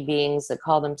energy beings that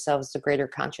call themselves the greater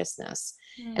consciousness.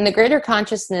 And the greater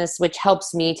consciousness, which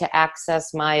helps me to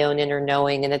access my own inner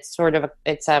knowing, and it's sort of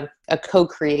a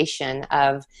co-creation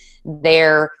of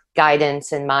their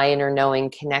guidance and my inner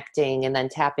knowing connecting, and then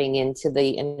tapping into the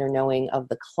inner knowing of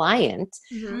the client.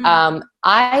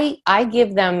 I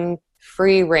give them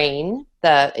free reign,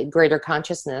 the greater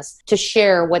consciousness, to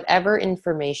share whatever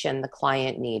information the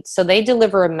client needs. So they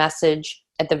deliver a message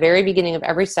at the very beginning of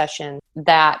every session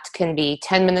that can be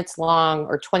 10 minutes long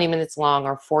or 20 minutes long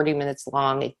or 40 minutes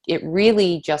long. It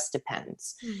really just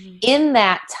depends. In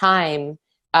that time,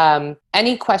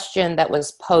 any question that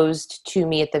was posed to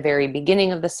me at the very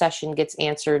beginning of the session gets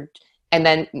answered. And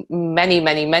then many,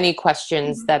 many, many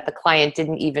questions that the client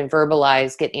didn't even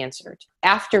verbalize get answered.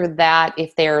 After that,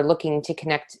 if they're looking to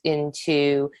connect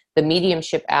into the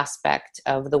mediumship aspect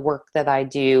of the work that I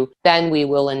do, then we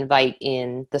will invite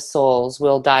in the souls.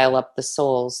 We'll dial up the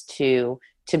souls to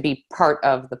to be part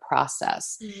of the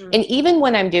process. And even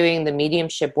when I'm doing the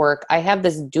mediumship work, I have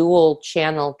this dual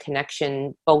channel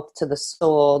connection, both to the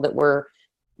soul that we're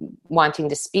wanting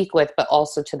to speak with, but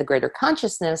also to the greater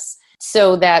consciousness,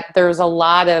 so that there's a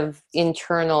lot of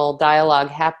internal dialogue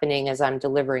happening as I'm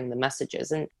delivering the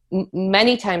messages. And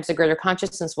many times the greater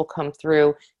consciousness will come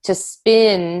through to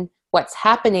spin what's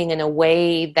happening in a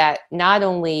way that not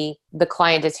only the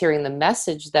client is hearing the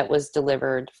message that was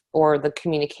delivered or the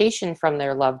communication from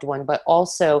their loved one, but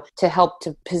also to help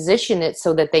to position it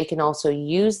so that they can also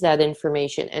use that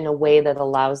information in a way that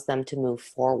allows them to move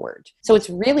forward. So it's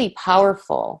really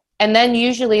powerful. And then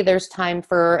usually there's time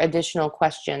for additional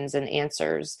questions and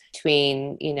answers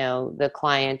between, the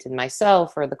client and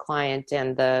myself, or the client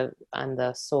and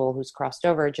the soul who's crossed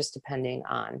over, just depending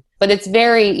on. But it's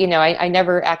very, I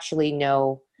never actually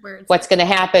know what's going to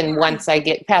happen once I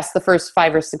get past the first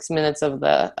 5 or 6 minutes of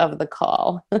the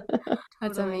call.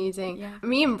 That's amazing. Yeah.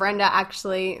 Me and Brenda,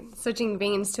 actually, switching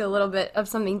veins to a little bit of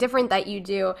something different that you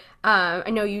do. I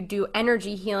know you do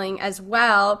energy healing as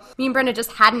well. Me and Brenda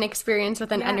just had an experience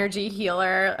with an energy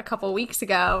healer a couple weeks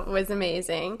ago. It was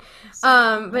amazing.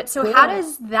 But so how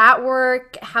does that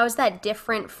work? How is that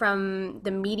different from the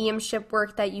mediumship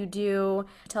work that you do?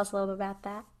 Tell us a little bit about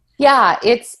that. Yeah,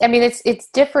 it's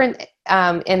different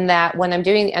in that when I'm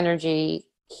doing the energy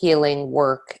healing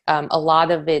work, a lot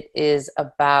of it is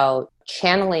about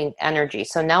channeling energy.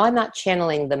 So now I'm not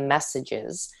channeling the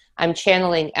messages. I'm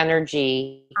channeling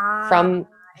energy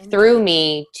through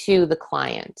me to the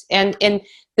client. And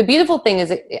the beautiful thing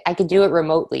is I can do it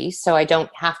remotely, so I don't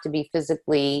have to be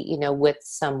physically, with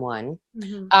someone.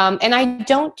 And I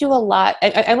don't do a lot.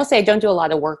 I will say I don't do a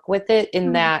lot of work with it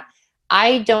in that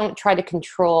I don't try to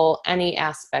control any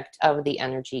aspect of the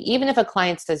energy. Even if a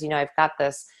client says, I've got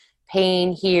this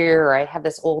pain here, or I have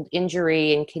this old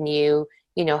injury, and can you,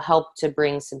 help to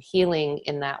bring some healing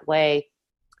in that way?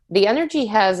 The energy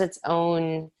has its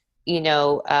own,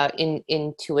 intuition,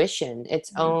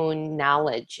 its own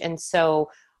knowledge. And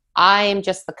so I'm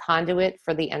just the conduit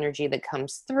for the energy that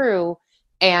comes through,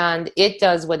 and it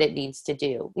does what it needs to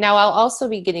do. Now, I'll also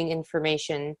be getting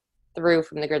information through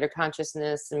from the greater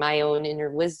consciousness and my own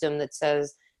inner wisdom that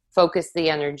says, focus the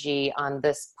energy on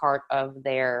this part of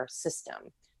their system.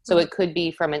 So it could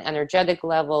be from an energetic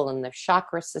level in the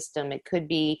chakra system. It could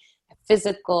be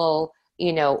physical,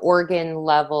 organ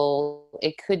level.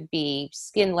 It could be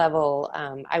skin level.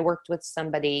 I worked with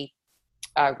somebody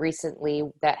recently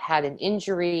that had an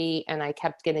injury, and I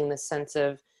kept getting the sense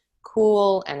of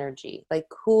cool energy, like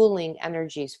cooling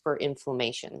energies for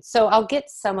inflammation. So I'll get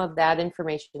some of that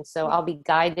information. So I'll be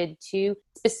guided to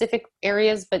specific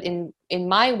areas, but in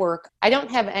my work, I don't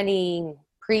have any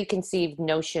preconceived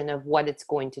notion of what it's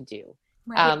going to do.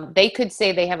 Right. They could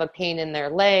say they have a pain in their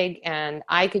leg, and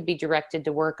I could be directed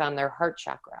to work on their heart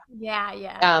chakra.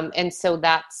 Yeah. And so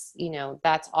that's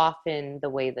often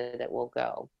the way that it will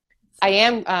go.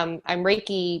 I'm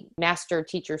Reiki master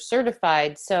teacher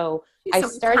certified. So I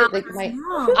started my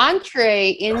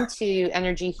entree into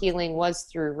energy healing was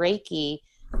through Reiki.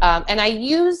 And I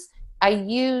use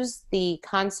the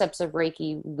concepts of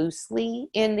Reiki loosely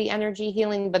in the energy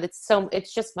healing, but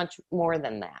it's just much more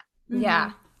than that.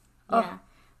 Yeah. Yeah.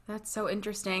 That's so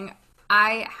interesting.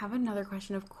 I have another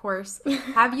question, of course.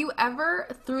 Have you ever,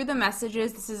 through the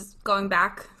messages, this is going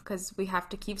back because we have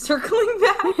to keep circling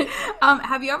back,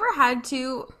 have you ever had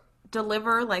to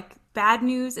deliver bad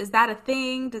news? Is that a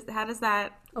thing? How does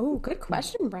that? Oh, good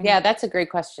question, Brenda. Yeah, that's a great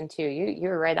question too.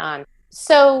 You're right on.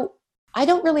 So I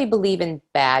don't really believe in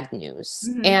bad news.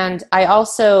 And I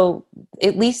also,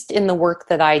 at least in the work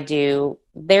that I do,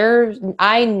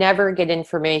 I never get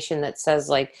information that says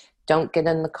don't get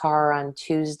in the car on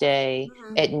Tuesday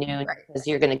at noon because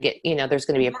you're going to get, there's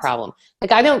going to be a problem.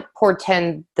 I don't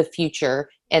portend the future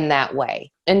in that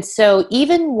way. And so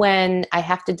even when I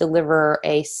have to deliver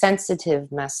a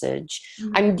sensitive message,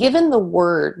 I'm given the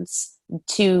words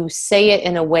to say it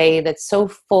in a way that's so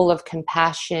full of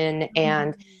compassion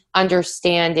and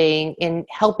understanding, in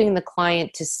helping the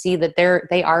client to see that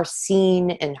they are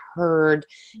seen and heard.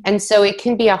 And so it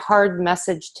can be a hard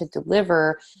message to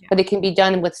deliver, but it can be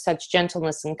done with such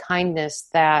gentleness and kindness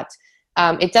that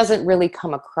it doesn't really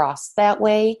come across that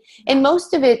way. And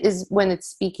most of it is when it's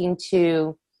speaking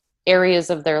to areas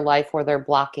of their life where they're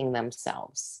blocking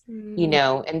themselves,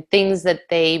 and things that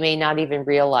they may not even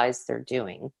realize they're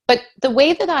doing. But the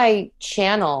way that I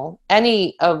channel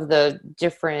any of the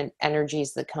different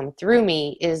energies that come through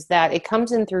me is that it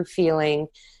comes in through feeling.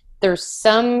 There's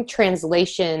some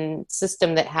translation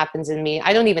system that happens in me.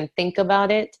 I don't even think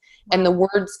about it, and the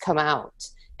words come out.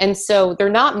 And so they're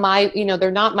not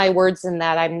my words in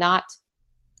that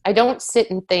I don't sit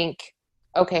and think,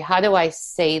 okay, how do I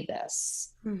say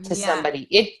this to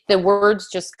somebody? The words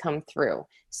just come through.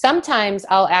 Sometimes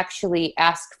I'll actually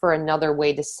ask for another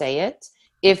way to say it.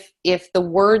 If the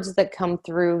words that come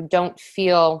through don't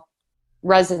feel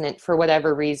resonant for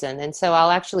whatever reason. And so I'll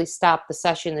actually stop the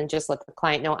session and just let the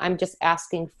client know, I'm just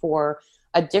asking for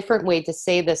a different way to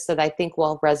say this that I think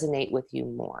will resonate with you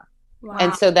more. Wow.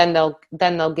 And so then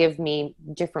they'll give me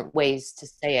different ways to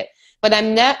say it. But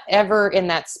I'm not ever in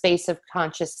that space of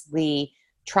consciously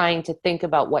trying to think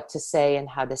about what to say and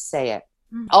how to say it.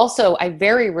 Mm-hmm. Also, I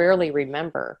very rarely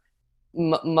remember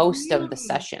most of the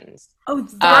sessions. Oh,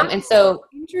 that's and so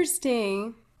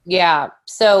interesting. Yeah.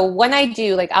 So when I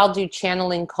do, like, I'll do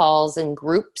channeling calls in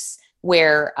groups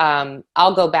where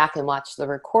I'll go back and watch the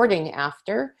recording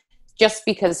after, just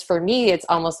because for me, it's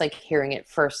almost like hearing it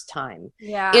first time.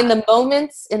 Yeah. In the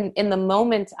moments, in the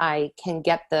moment, I can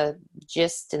get the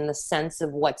gist and the sense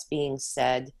of what's being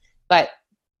said. But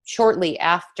shortly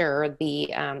after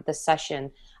the session,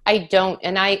 I don't,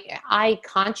 and I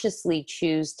consciously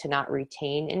choose to not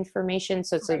retain information.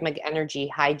 So it's like energy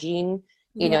hygiene,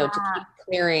 you know, to keep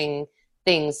clearing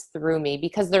things through me,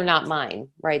 because they're not mine,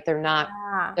 right? They're not,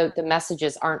 the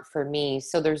messages aren't for me.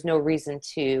 So there's no reason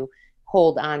to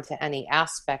hold on to any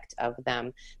aspect of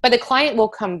them. But a client will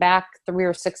come back 3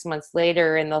 or 6 months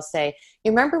later and they'll say,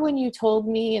 you remember when you told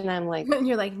me? And I'm like, and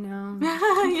you're like, no.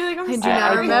 You're like, I do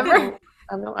not remember.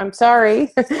 I'm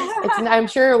sorry. I'm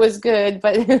sure it was good,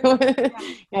 but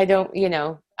I don't, you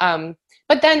know.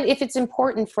 But then if it's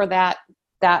important for that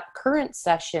current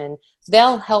session,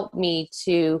 they'll help me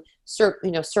to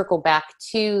circle back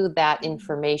to that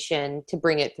information to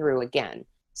bring it through again.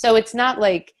 So it's not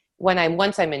like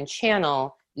once I'm in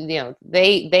channel, you know,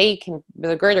 they can,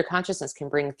 the greater consciousness can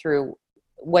bring through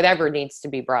whatever needs to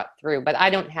be brought through, but I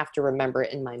don't have to remember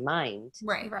it in my mind.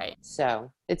 Right.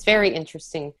 So it's very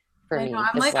interesting for me.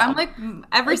 I'm like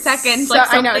every second, so, like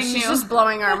something I know, new. she's just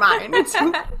blowing our mind. It's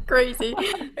crazy.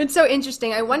 It's so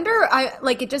interesting. I wonder,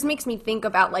 it just makes me think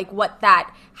about like what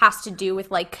that has to do with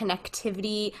like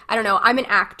connectivity. I don't know. I'm an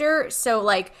actor, so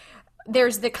like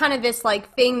there's the kind of this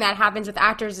like thing that happens with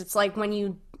actors. It's like when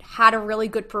you had a really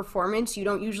good performance, you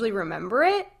don't usually remember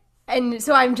it. And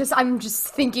so I'm just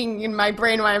thinking in my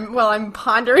brain while I'm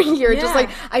pondering here, just like,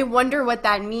 I wonder what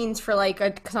that means for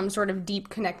like some sort of deep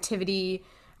connectivity.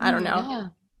 I don't know. Yeah.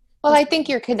 Well, I think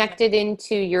you're connected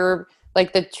into your,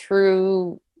 like, the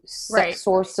true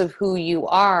source of who you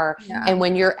are. Yeah. And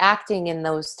when you're acting in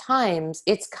those times,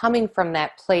 it's coming from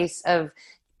that place of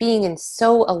being in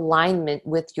so alignment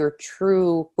with your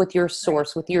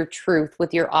source, with your truth,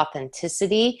 with your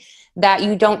authenticity, that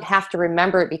you don't have to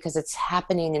remember it because it's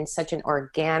happening in such an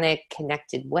organic,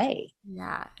 connected way.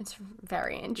 Yeah, it's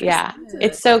very interesting. Yeah,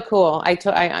 it's so cool.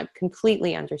 I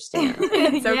completely understand.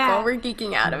 It's so cool. We're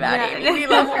geeking out about Amy. We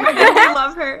love her. We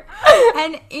love her.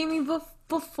 And Amy,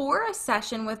 before a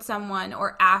session with someone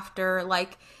or after,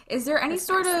 like, is there any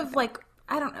sort of like,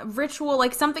 I don't know, ritual,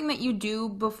 like something that you do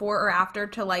before or after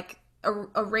to like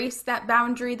erase that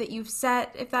boundary that you've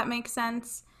set, if that makes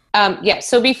sense?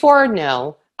 So before,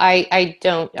 no. I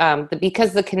don't,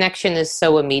 because the connection is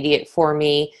so immediate for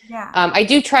me. Yeah. I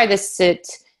do try to sit,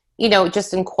 you know,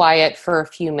 just in quiet for a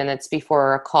few minutes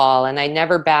before a call. And I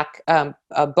never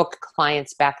book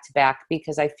clients back to back,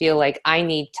 because I feel like I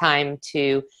need time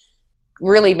to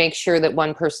really make sure that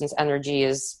one person's energy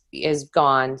is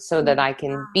gone, so that I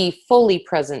can be fully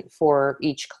present for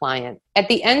each client. At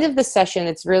the end of the session,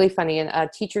 it's really funny. And a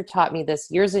teacher taught me this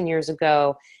years and years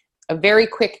ago. A very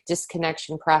quick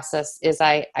disconnection process is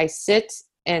I sit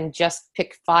and just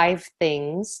pick 5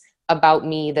 things about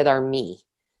me that are me.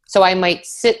 So I might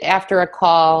sit after a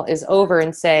call is over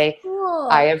and say, cool.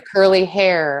 I have curly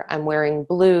hair, I'm wearing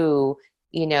blue,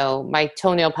 you know, my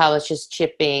toenail polish is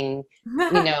chipping,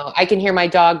 you know, I can hear my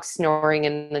dog snoring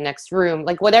in the next room,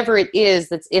 like whatever it is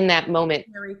that's in that moment,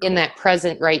 cool. in that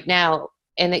present right now.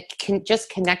 And it just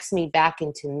connects me back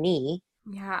into me.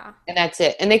 Yeah. And that's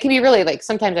it. And they can be really, like,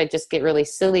 sometimes I just get really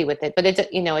silly with it, but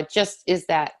it, you know, it just is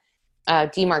that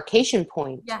demarcation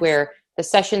point where the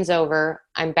session's over.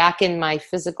 I'm back in my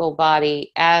physical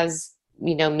body as,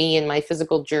 you know, me and my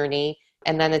physical journey,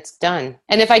 and then it's done.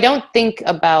 And if I don't think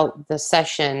about the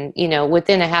session, you know,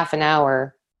 within a half an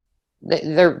hour,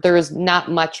 there is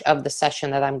not much of the session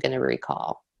that I'm going to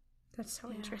recall. That's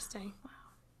so interesting. Wow.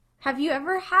 Have you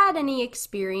ever had any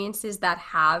experiences that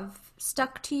have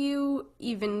stuck to you,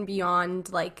 even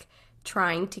beyond like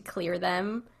trying to clear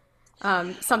them?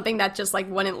 Something that just like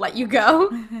wouldn't let you go?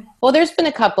 Well, there's been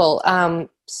a couple.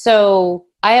 So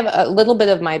I have a little bit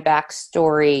of my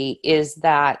backstory is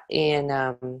that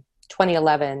in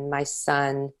 2011, my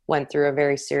son went through a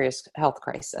very serious health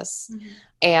crisis. Mm-hmm.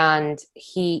 And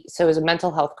so it was a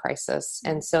mental health crisis.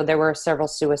 And so there were several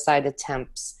suicide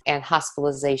attempts and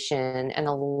hospitalization and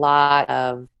a lot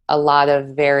of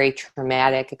very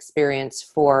traumatic experience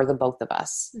for the both of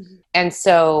us. Mm-hmm. And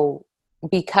so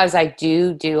because I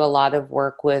do a lot of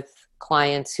work with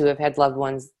clients who have had loved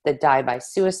ones that die by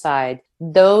suicide,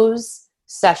 those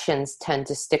sessions tend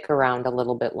to stick around a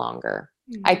little bit longer.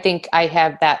 Mm-hmm. I think I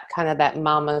have that kind of that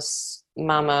mama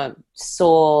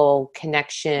soul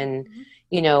connection, mm-hmm.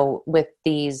 you know, with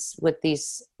these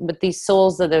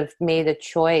souls that have made a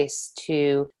choice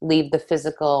to leave the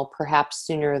physical perhaps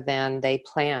sooner than they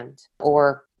planned,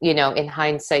 or, you know, in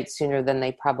hindsight, sooner than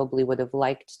they probably would have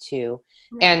liked to.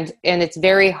 Mm-hmm. And it's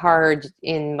very hard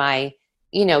in my,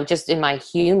 you know, just in my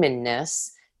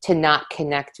humanness to not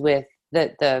connect with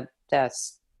the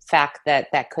fact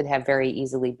that could have very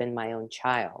easily been my own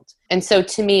child. And so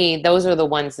to me, those are the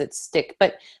ones that stick,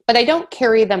 but I don't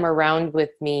carry them around with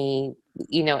me,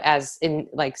 you know, as in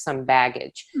like some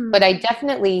baggage, mm-hmm. but I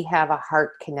definitely have a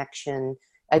heart connection,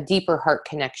 a deeper heart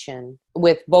connection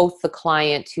with both the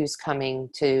client who's coming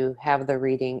to have the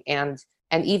reading and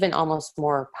even almost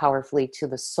more powerfully to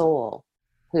the soul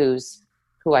who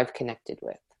I've connected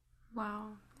with. Wow.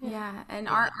 Yeah. And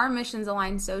our missions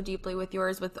align so deeply with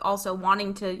yours, with also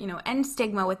wanting to, you know, end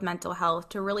stigma with mental health,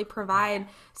 to really provide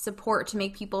support to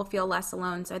make people feel less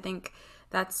alone. So I think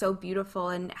that's so beautiful.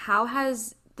 And how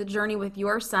has the journey with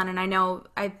your son, and I know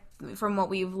from what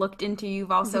we've looked into,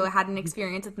 you've also mm-hmm. had an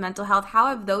experience with mental health. How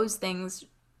have those things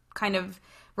kind of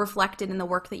reflected in the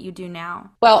work that you do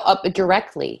now? Well,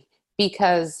 directly,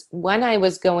 because when I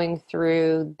was going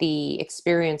through the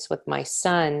experience with my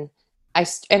son,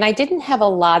 I didn't have a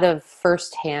lot of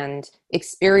firsthand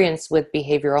experience with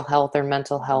behavioral health or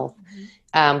mental health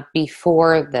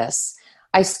before this.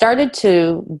 I started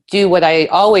to do what I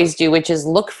always do, which is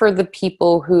look for the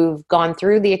people who've gone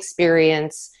through the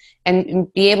experience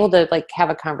and be able to like have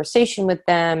a conversation with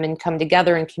them and come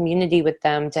together in community with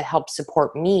them to help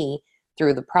support me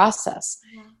through the process.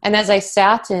 Yeah. And as I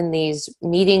sat in these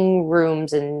meeting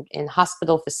rooms and in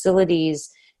hospital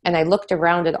facilities, and I looked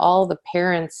around at all the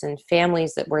parents and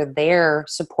families that were there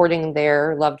supporting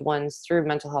their loved ones through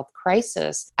mental health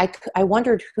crisis, I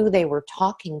wondered who they were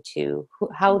talking to,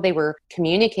 how they were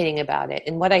communicating about it.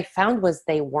 And what I found was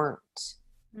they weren't.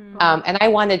 Mm-hmm. And I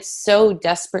wanted so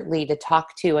desperately to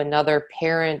talk to another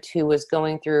parent who was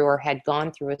going through or had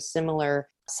gone through a similar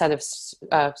set of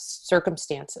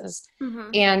circumstances. Mm-hmm.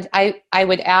 And I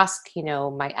would ask, you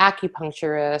know, my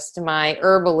acupuncturist, my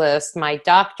herbalist, my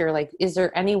doctor, like, is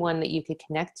there anyone that you could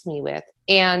connect me with?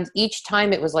 And each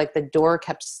time it was like the door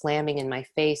kept slamming in my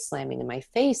face.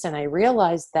 And I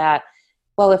realized that,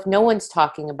 well, if no one's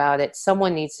talking about it,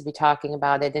 someone needs to be talking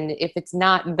about it. And if it's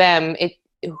not them,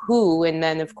 who? And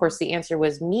then of course the answer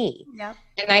was me. Yep.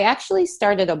 And I actually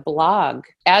started a blog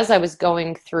as I was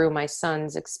going through my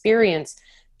son's experience,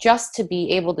 just to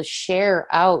be able to share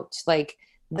out, like,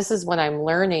 this is what I'm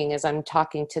learning as I'm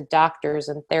talking to doctors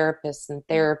and therapists and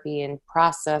therapy and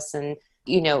process and,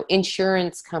 you know,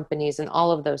 insurance companies and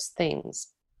all of those things.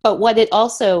 But what it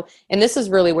also, and this is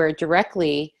really where it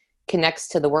directly connects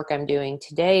to the work I'm doing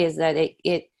today, is that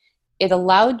it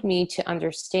allowed me to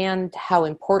understand how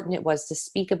important it was to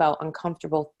speak about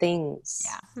uncomfortable things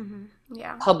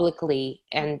publicly.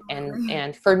 And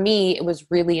for me, it was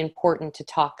really important to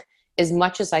talk as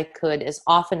much as I could, as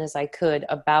often as I could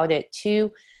about it, to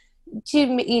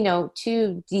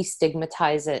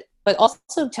destigmatize it, but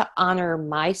also to honor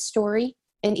my story.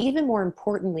 And even more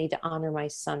importantly, to honor my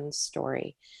son's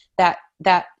story, that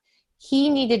he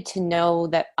needed to know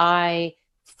that I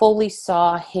fully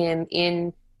saw him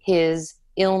in his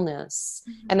illness,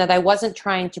 mm-hmm. and that I wasn't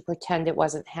trying to pretend it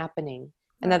wasn't happening,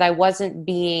 and that I wasn't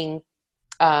being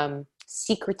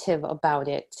secretive about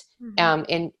it,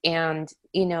 mm-hmm. And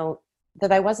you know,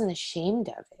 that I wasn't ashamed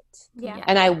of it,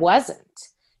 and I wasn't,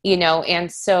 you know. And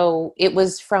so it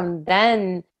was from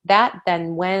then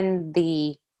when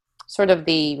the sort of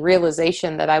the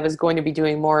realization that I was going to be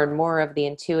doing more and more of the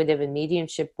intuitive and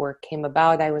mediumship work came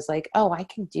about. I was like, oh, I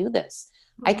can do this.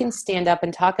 I can stand up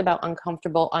and talk about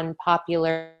uncomfortable,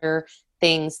 unpopular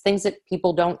things that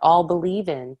people don't all believe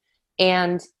in,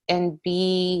 and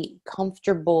be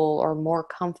comfortable or more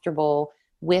comfortable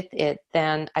with it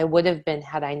than I would have been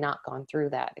had I not gone through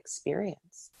that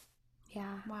experience.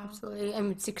 Yeah, wow. Absolutely.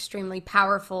 And it's extremely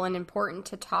powerful and important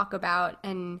to talk about.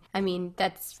 And I mean,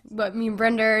 that's what me and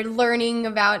Brenda are learning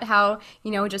about, how,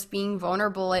 you know, just being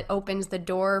vulnerable, it opens the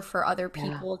door for other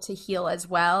people to heal as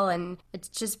well. And it's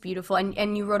just beautiful.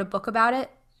 And you wrote a book about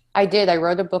it? I did. I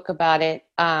wrote a book about it.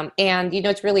 And,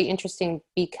 it's really interesting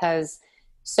because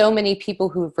so many people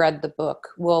who've read the book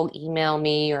will email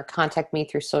me or contact me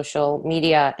through social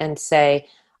media and say,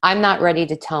 I'm not ready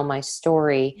to tell my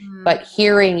story, but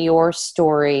hearing your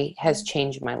story has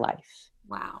changed my life.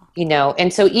 Wow.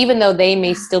 And so even though they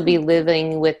may still be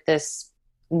living with this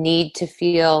need to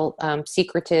feel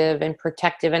secretive and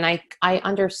protective, and I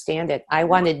understand it. I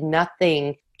wanted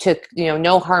nothing to,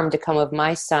 no harm to come of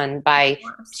my son by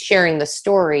sharing the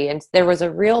story. And there was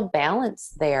a real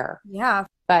balance there. Yeah.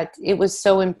 But it was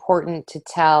so important to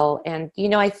tell. And,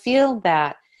 I feel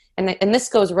that, and this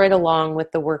goes right along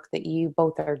with the work that you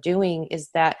both are doing, is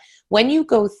that when you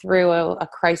go through a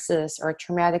crisis or a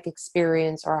traumatic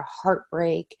experience or a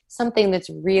heartbreak, something that's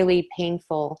really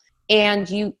painful, and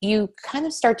you kind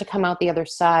of start to come out the other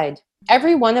side,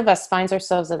 every one of us finds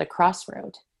ourselves at a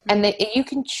crossroad. And that you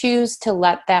can choose to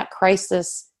let that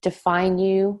crisis define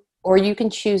you, or you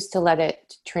can choose to let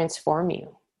it transform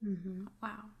you. Mm-hmm.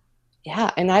 Wow.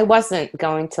 Yeah. And I wasn't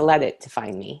going to let it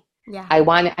define me. Yeah.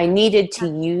 I needed to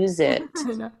use it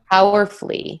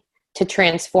powerfully to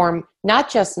transform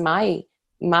not just my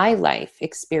life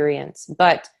experience,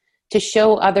 but to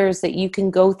show others that you can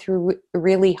go through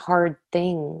really hard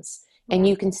things and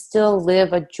you can still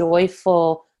live a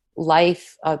joyful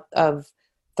life of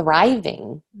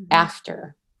thriving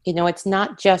after. It's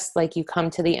not just like you come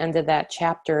to the end of that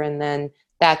chapter and then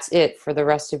that's it for the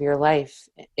rest of your life.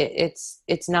 It's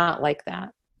not like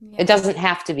that. Yeah. It doesn't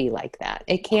have to be like that.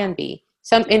 It can be.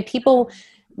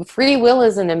 Free will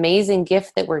is an amazing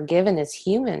gift that we're given as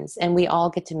humans, and we all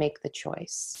get to make the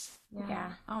choice.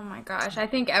 Yeah. Oh my gosh. I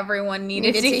think everyone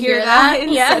needed to hear that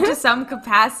in some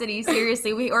capacity.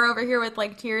 Seriously. We are over here with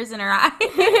like tears in our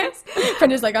eyes.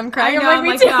 Brenda's like, I'm crying. I'm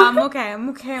like, no, I'm okay.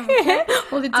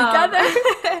 Hold it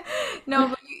together. No,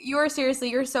 but you're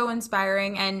so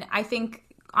inspiring. And I think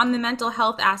on the mental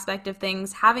health aspect of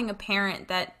things, having a parent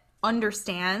that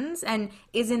understands and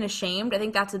isn't ashamed, I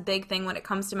think that's a big thing when it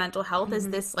comes to mental health, is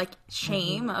this like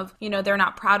shame of, they're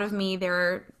not proud of me,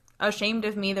 they're ashamed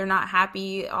of me, they're not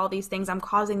happy, all these things, I'm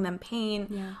causing them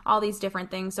pain, all these different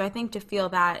things. So I think to feel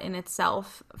that in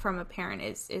itself from a parent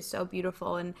is so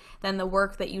beautiful. And then the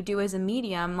work that you do as a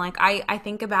medium, like I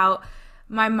think about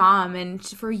my mom, and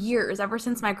for years, ever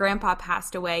since my grandpa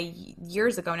passed away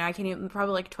years ago now,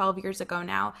 probably like 12 years ago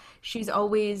now, she's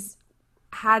always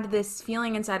had this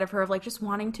feeling inside of her of like just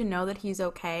wanting to know that he's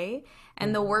okay.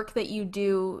 And the work that you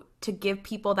do to give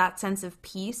people that sense of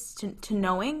peace, to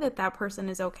knowing that that person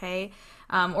is okay,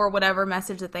 or whatever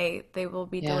message that they will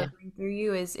be delivering through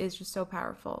you is just so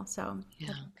powerful. So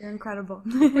you're incredible.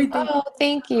 Oh,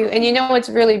 thank you. And what's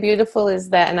really beautiful is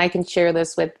that, and I can share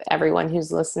this with everyone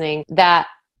who's listening, that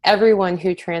everyone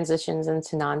who transitions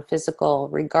into non-physical,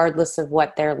 regardless of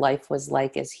what their life was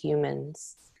like as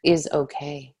humans, is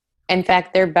okay. In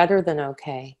fact, they're better than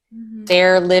okay. Mm-hmm.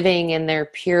 They're living in their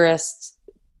purest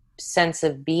sense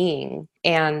of being,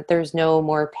 and there's no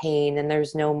more pain, and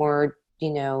there's no more,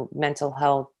 mental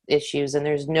health issues, and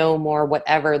there's no more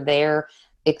whatever their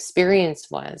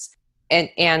experience was.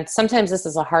 And sometimes this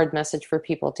is a hard message for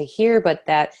people to hear, but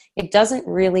that it doesn't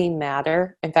really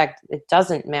matter. In fact, it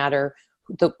doesn't matter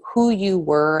who you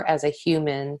were as a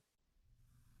human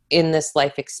in this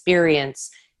life experience.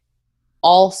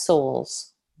 All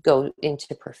souls go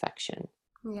into perfection.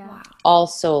 Yeah. Wow. All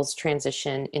souls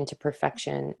transition into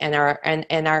perfection and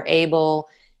are able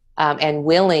and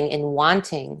willing and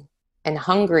wanting and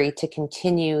hungry to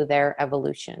continue their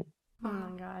evolution. Oh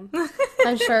my God.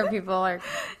 I'm sure people are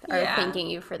thanking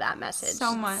you for that message.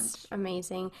 So much. It's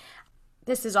amazing.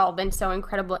 This has all been so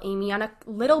incredible, Amy. On a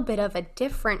little bit of a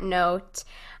different note,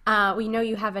 we know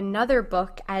you have another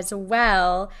book as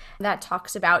well that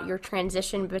talks about your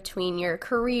transition between your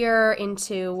career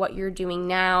into what you're doing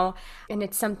now. And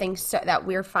it's something that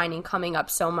we're finding coming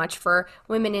up so much for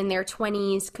women in their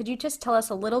 20s. Could you just tell us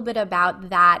a little bit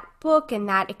about that book and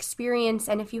that experience?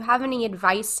 And if you have any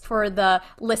advice for the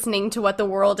listening to what the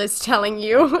world is telling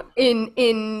you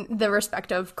in the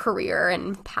respect of career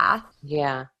and path.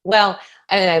 Yeah. Well,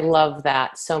 and I love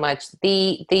that so much.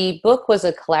 The book was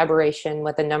a collaboration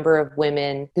with a number of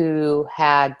women who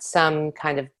had some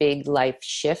kind of big life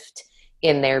shift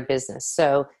in their business.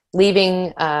 So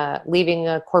leaving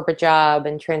a corporate job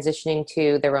and transitioning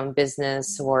to their own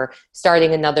business, or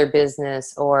starting another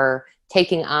business, or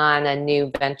taking on a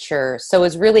new venture. So it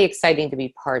was really exciting to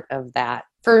be part of that.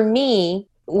 For me,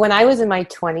 when I was in my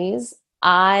 20s,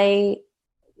 I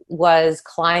was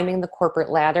climbing the corporate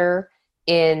ladder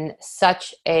in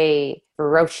such a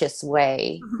ferocious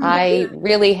way. I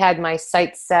really had my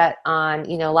sights set on,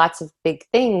 lots of big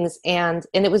things, and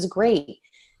it was great.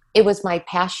 it was my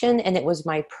passion and it was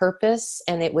my purpose.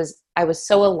 And I was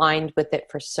so aligned with it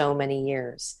for so many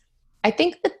years. I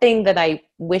think the thing that I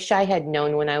wish I had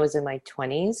known when I was in my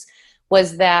 20s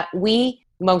was that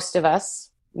most of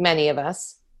us, many of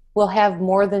us, will have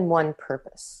more than one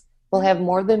purpose. We'll have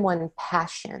more than one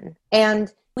passion.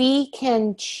 And we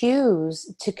can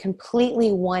choose to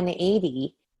completely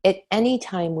 180 at any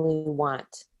time we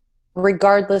want,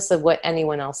 regardless of what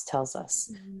anyone else tells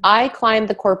us. Mm-hmm. I climbed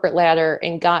the corporate ladder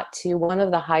and got to one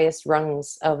of the highest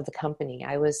rungs of the company.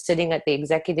 I was sitting at the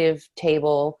executive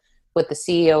table with the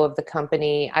CEO of the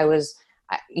company. I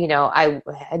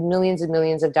had millions and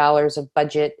millions of dollars of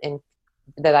budget and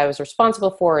that I was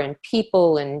responsible for, and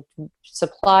people and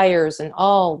suppliers and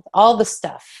all the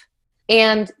stuff.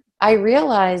 And I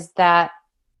realized that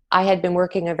I had been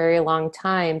working a very long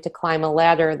time to climb a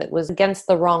ladder that was against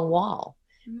the wrong wall.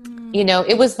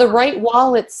 It was the right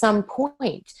wall at some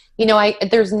point.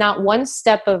 There's not one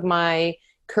step of my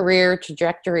career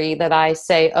trajectory that I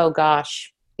say, oh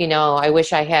gosh, I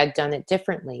wish I had done it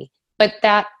differently. But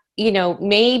that,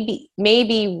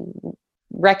 maybe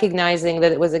recognizing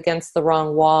that it was against the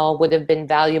wrong wall would have been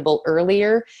valuable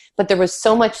earlier. But there was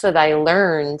so much that I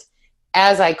learned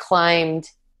as I climbed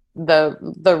the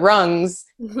rungs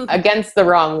against the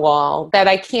wrong wall that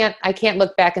I can't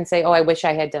look back and say, oh, I wish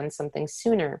I had done something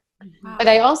sooner. Wow. But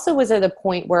I also was at a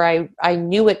point where I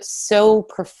knew it so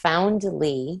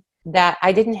profoundly that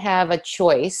I didn't have a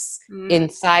choice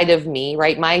inside of me,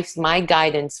 right? My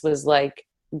guidance was like,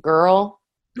 girl,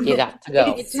 you got to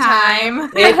go. It's time.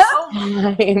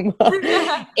 It's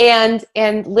time.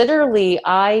 And literally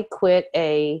I quit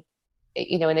an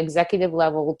executive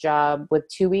level job with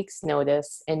 2 weeks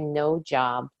notice and no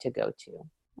job to go to.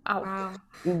 Wow.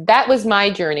 That was my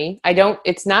journey.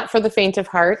 It's not for the faint of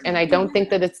heart, and I don't think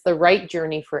that it's the right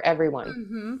journey for everyone.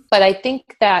 Mm-hmm. But I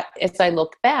think that as I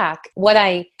look back, what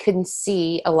I can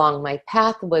see along my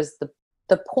path was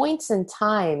the points in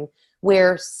time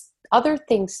where other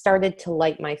things started to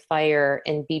light my fire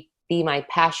and be my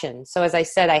passion. So as I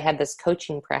said, I had this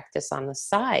coaching practice on the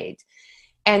side.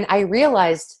 And I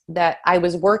realized that I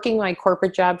was working my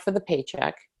corporate job for the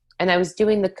paycheck, and I was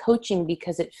doing the coaching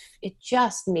because it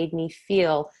just made me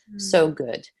feel so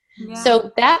good. Yeah.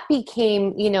 So that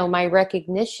became, my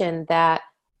recognition that,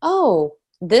 oh,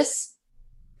 this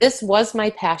was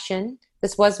my passion.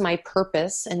 This was my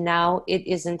purpose. And now it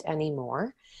isn't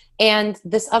anymore. And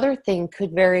this other thing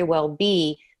could very well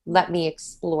be, let me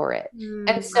explore it.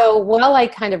 And so while I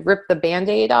kind of ripped the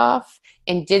Band-Aid off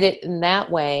and did it in that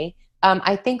way,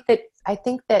 I think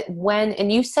that when,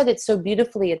 and you said it so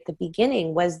beautifully at the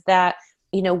beginning, was that,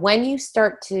 when you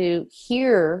start to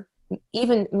hear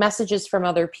even messages from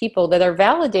other people that are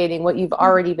validating what you've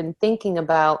already been thinking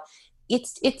about,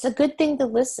 it's a good thing to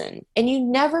listen. And you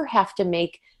never have to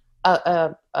make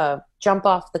a jump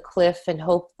off the cliff and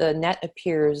hope the net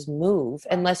appears move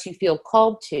unless you feel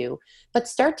called to, but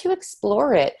start to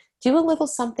explore it. Do a little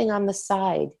something on the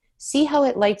side. See how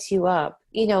it lights you up.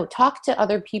 Talk to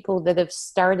other people that have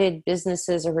started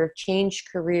businesses or have changed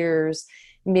careers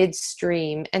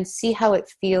midstream and see how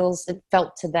it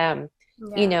felt to them.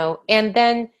 Yeah. And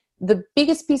then the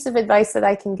biggest piece of advice that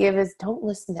I can give is don't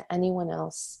listen to anyone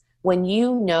else. When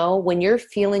you're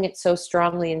feeling it so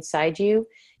strongly inside you,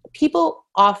 people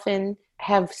often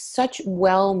have such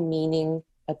well-meaning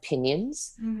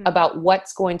opinions about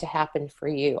what's going to happen for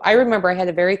you. I remember I had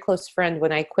a very close friend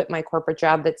when I quit my corporate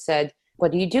job that said,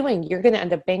 what are you doing? You're going to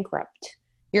end up bankrupt.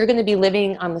 You're going to be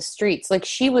living on the streets. Like,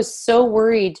 she was so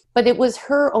worried, but it was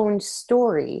her own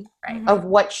story of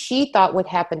what she thought would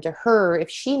happen to her if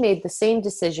she made the same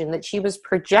decision that she was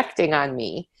projecting on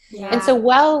me. Yeah. And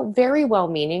so, very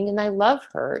well-meaning, and I love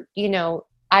her,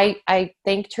 I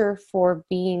thanked her for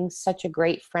being such a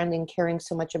great friend and caring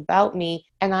so much about me.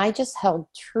 And I just held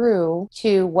true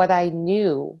to what I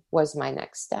knew was my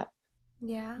next step.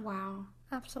 Yeah. Wow.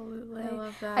 Absolutely. I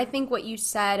love that. I think what you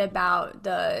said about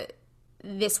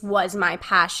this was my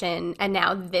passion and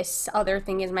now this other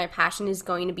thing is my passion is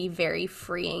going to be very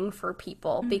freeing for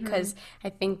people because I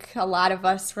think a lot of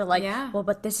us were like, well,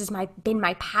 but this has been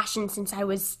my passion since I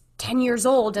was 10 years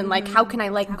old and like how can I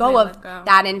let go of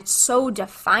that, and it's so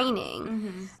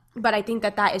defining. But I think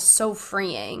that is so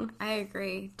freeing. I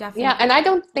agree, definitely. Yeah, and I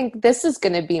don't think this is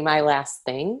going to be my last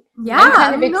thing. Yeah, I'm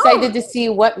kind of excited to see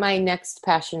what my next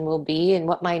passion will be and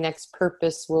what my next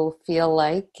purpose will feel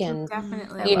like, and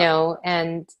definitely,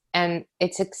 and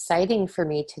it's exciting for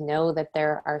me to know that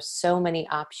there are so many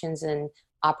options and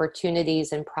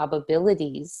opportunities and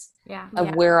probabilities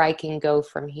of where I can go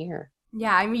from here.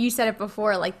 Yeah, I mean, you said it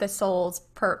before, like the soul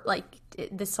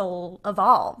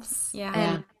evolves. Yeah.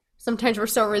 And sometimes we're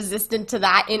so resistant to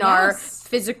that in our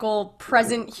physical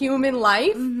present human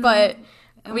life, but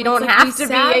we don't have to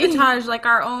sabotage like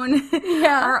our own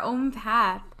our own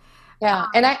path. Yeah.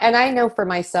 And I know for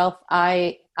myself,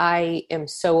 I am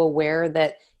so aware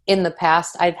that in the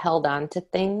past I've held on to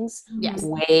things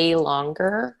way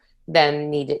longer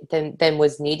than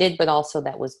was needed, but also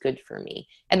that was good for me.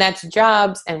 And that's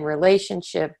jobs and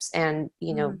relationships and,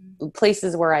 you know,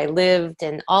 places where I lived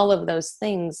and all of those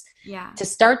things. Yeah. To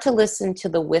start to listen to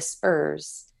the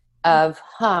whispers of,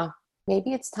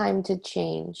 maybe it's time to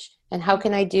change. And how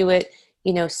can I do it,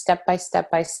 you know, step by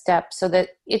step by step, so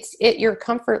that it's at your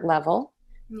comfort level.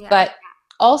 Yeah. But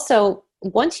also,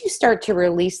 once you start to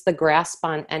release the grasp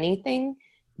on anything,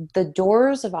 the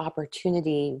doors of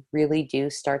opportunity really do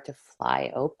start to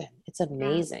fly open. It's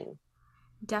amazing.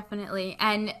 Definitely.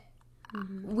 And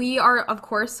we are, of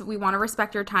course, we want to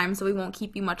respect your time, so we won't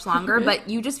keep you much longer, but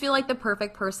you just feel like the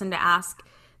perfect person to ask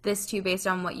this to based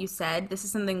on what you said. This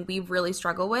is something we really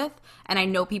struggle with, and I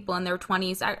know people in their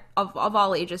 20s of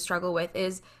all ages struggle with,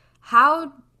 is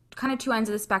how, kind of two ends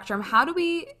of the spectrum,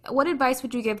 what advice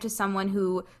would you give to someone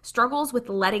who struggles with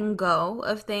letting go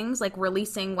of things, like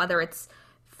releasing, whether it's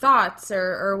thoughts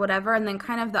or whatever, and then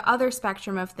kind of the other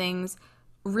spectrum of things,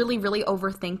 really, really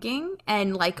overthinking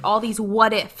and like all these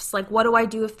what ifs, like what do I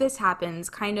do if this happens,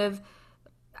 kind of,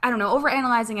 I don't know,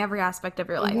 overanalyzing every aspect of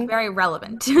your life. Very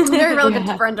relevant. Very relevant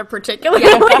to Brenda particularly.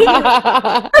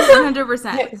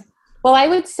 100%. Well, I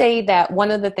would say that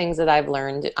one of the things that I've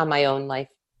learned on my own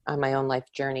life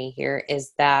journey here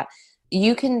is that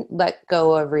you can let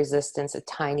go of resistance a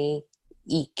tiny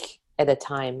eke at a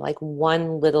time, like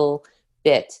one little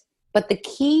bit. But the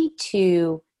key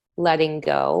to letting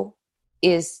go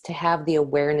is to have the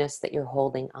awareness that you're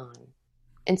holding on.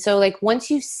 And so, like, once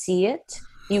you see it,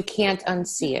 you can't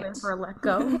unsee it. Or let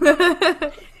go.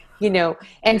 You know,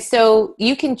 and so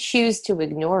you can choose to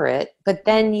ignore it, but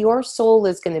then your soul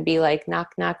is going to be like,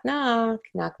 knock, knock, knock,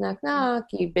 knock, knock, knock.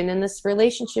 You've been in this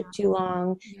relationship too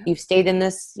long. You've stayed in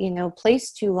this, you know,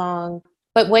 place too long.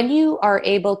 But when you are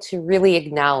able to really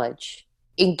acknowledge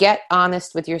and get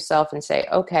honest with yourself and say,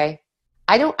 okay,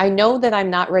 I know that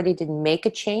I'm not ready to make a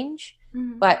change,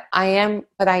 but I am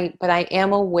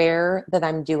aware that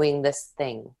I'm doing this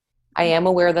thing. I am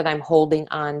aware that I'm holding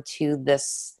on to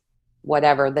this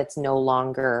whatever that's no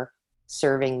longer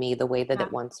serving me the way that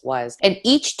it once was. And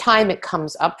each time it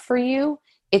comes up for you,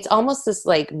 it's almost this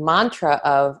like mantra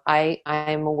of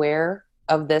I'm aware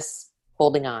of this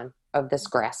holding on, of this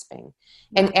grasping.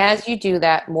 And as you do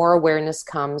that, more awareness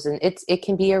comes, and it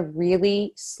can be a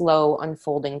really slow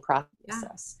unfolding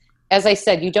process. As I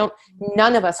said,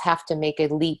 none of us have to make a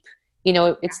leap. You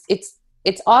know,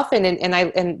 it's often,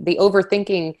 and the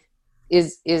overthinking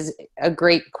is a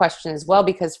great question as well,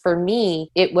 because for me,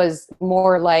 it was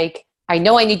more like, I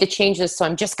know I need to change this, so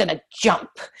I'm just going to jump,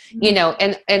 you know,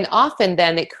 and often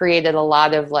then it created a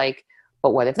lot of like,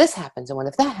 but what if this happens? And what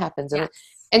if that happens?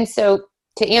 And so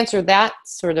to answer that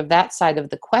sort of that side of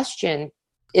the question,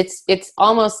 it's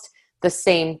almost the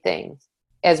same thing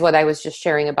as what I was just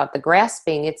sharing about the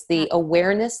grasping. It's the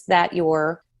awareness that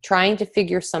you're trying to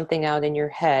figure something out in your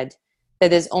head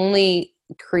that is only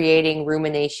creating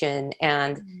rumination,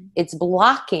 and it's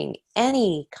blocking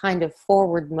any kind of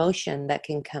forward motion that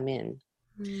can come in.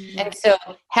 And so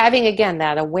having, again,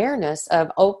 that awareness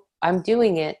of, oh, I'm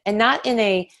doing it, and not in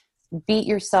a beat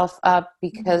yourself up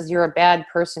because you're a bad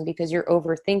person, because you're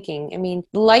overthinking. I mean,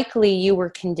 likely you were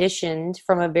conditioned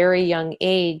from a very young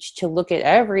age to look at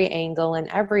every angle and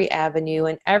every avenue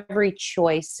and every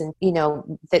choice, and, you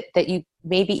know, that you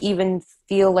maybe even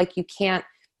feel like you can't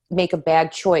make a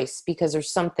bad choice because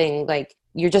there's something like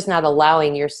you're just not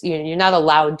allowing you're not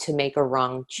allowed to make a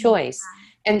wrong choice.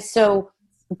 And so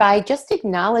by just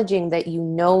acknowledging that, you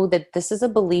know, that this is a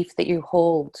belief that you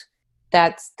hold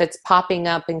that's popping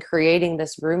up and creating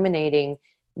this ruminating,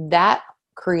 that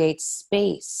creates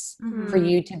space for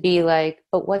you to be like,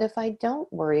 but what if I don't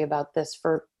worry about this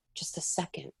for just a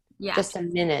second, just a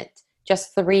minute,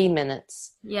 just 3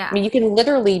 minutes? I mean, you can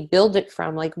literally build it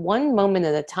from like one moment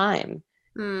at a time.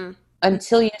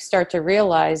 Until you start to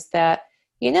realize that,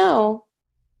 you know,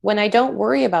 when I don't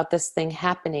worry about this thing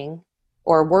happening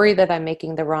or worry that I'm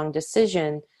making the wrong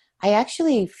decision, I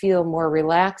actually feel more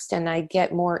relaxed and I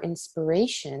get more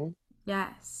inspiration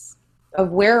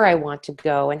of where I want to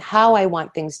go and how I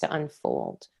want things to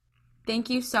unfold. Thank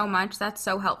you so much. That's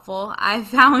so helpful. I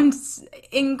found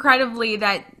incredibly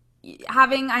that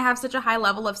I have such a high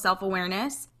level of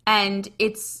self-awareness, and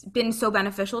it's been so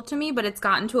beneficial to me, but it's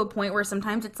gotten to a point where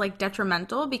sometimes it's like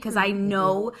detrimental, because I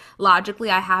know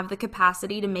logically I have the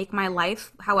capacity to make my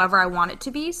life however I want it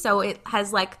to be. So it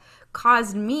has like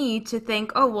caused me to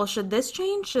think, oh, well, should this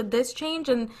change? Should this change?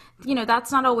 And,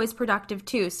 that's not always productive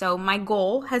too. So my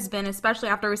goal has been, especially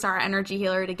after we start our energy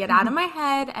healer, to get out of my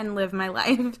head and live my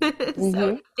life.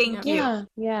 So thank you.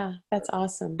 Yeah, that's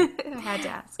awesome. I had to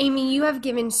ask. Amy, you have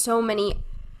given so many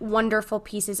wonderful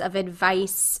pieces of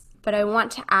advice, but I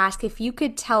want to ask if you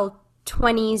could tell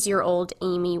 20-year-old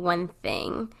Amy one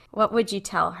thing, what would you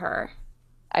tell her?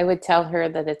 I would tell her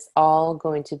that it's all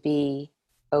going to be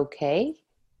okay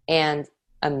and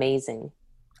amazing.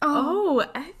 Oh,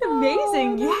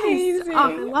 amazing. Yes. Amazing. Oh,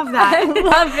 I love that. I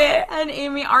love it. And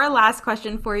Amy, our last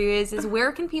question for you is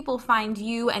where can people find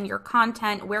you and your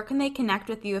content? Where can they connect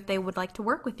with you if they would like to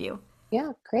work with you?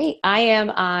 Yeah, great. I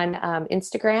am on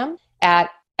Instagram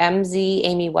at MZ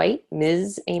Amy White,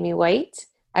 Ms. Amy White.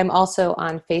 I'm also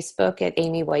on Facebook at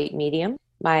Amy White Medium.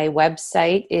 My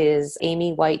website is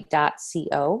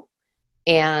amywhite.co.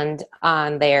 And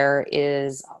on there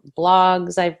is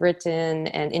blogs I've written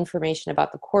and information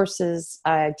about the courses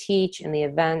I teach and the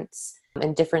events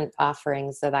and different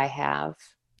offerings that I have.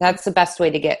 That's the best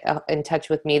way to get in touch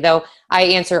with me, though I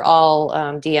answer all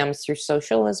DMs through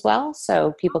social as well,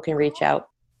 so people can reach out.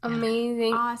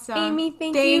 Amazing. Awesome. Amy,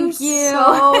 thank you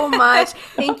so much.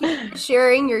 Thank you for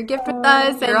sharing your gift with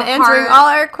us and answering all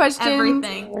our questions.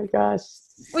 Everything. Oh my gosh.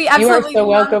 We absolutely you are so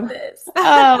welcome. This. Oh,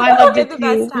 I loved it the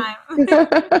too. best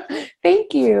time.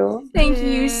 Thank you. Thank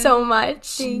you so much.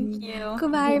 Thank you.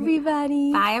 Goodbye,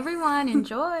 everybody. Bye, everyone.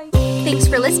 Enjoy. Thanks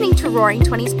for listening to Roaring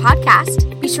Twenties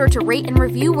podcast. Be sure to rate and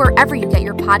review wherever you get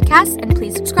your podcasts, and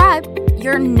please subscribe.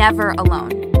 You're never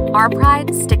alone. Our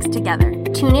pride sticks together.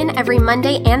 Tune in every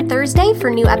Monday and Thursday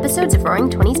for new episodes of Roaring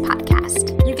Twenties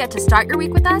podcast. You get to start your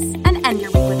week with us and end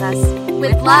your week with us.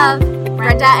 With love,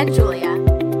 Brenda and Julia.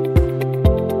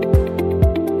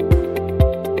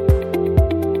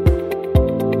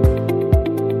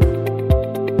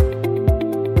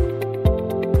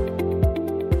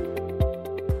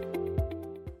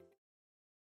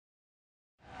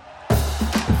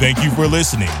 Thank you for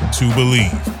listening to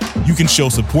Believe. You can show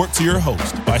support to your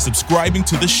host by subscribing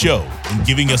to the show and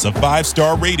giving us a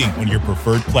 5-star rating on your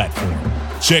preferred platform.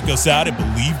 Check us out at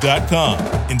Believe.com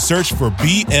and search for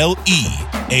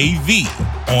BLEAV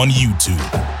on YouTube.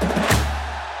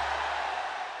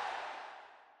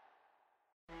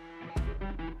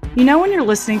 You know when you're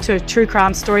listening to a true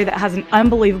crime story that has an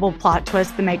unbelievable plot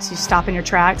twist that makes you stop in your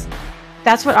tracks?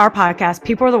 That's what our podcast,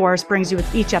 People Are the Worst, brings you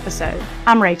with each episode.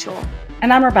 I'm Rachel.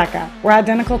 And I'm Rebecca. We're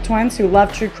identical twins who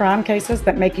love true crime cases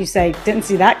that make you say, didn't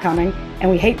see that coming,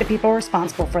 and we hate the people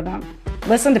responsible for them.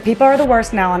 Listen to People Are the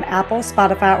Worst now on Apple,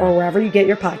 Spotify, or wherever you get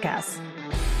your podcasts.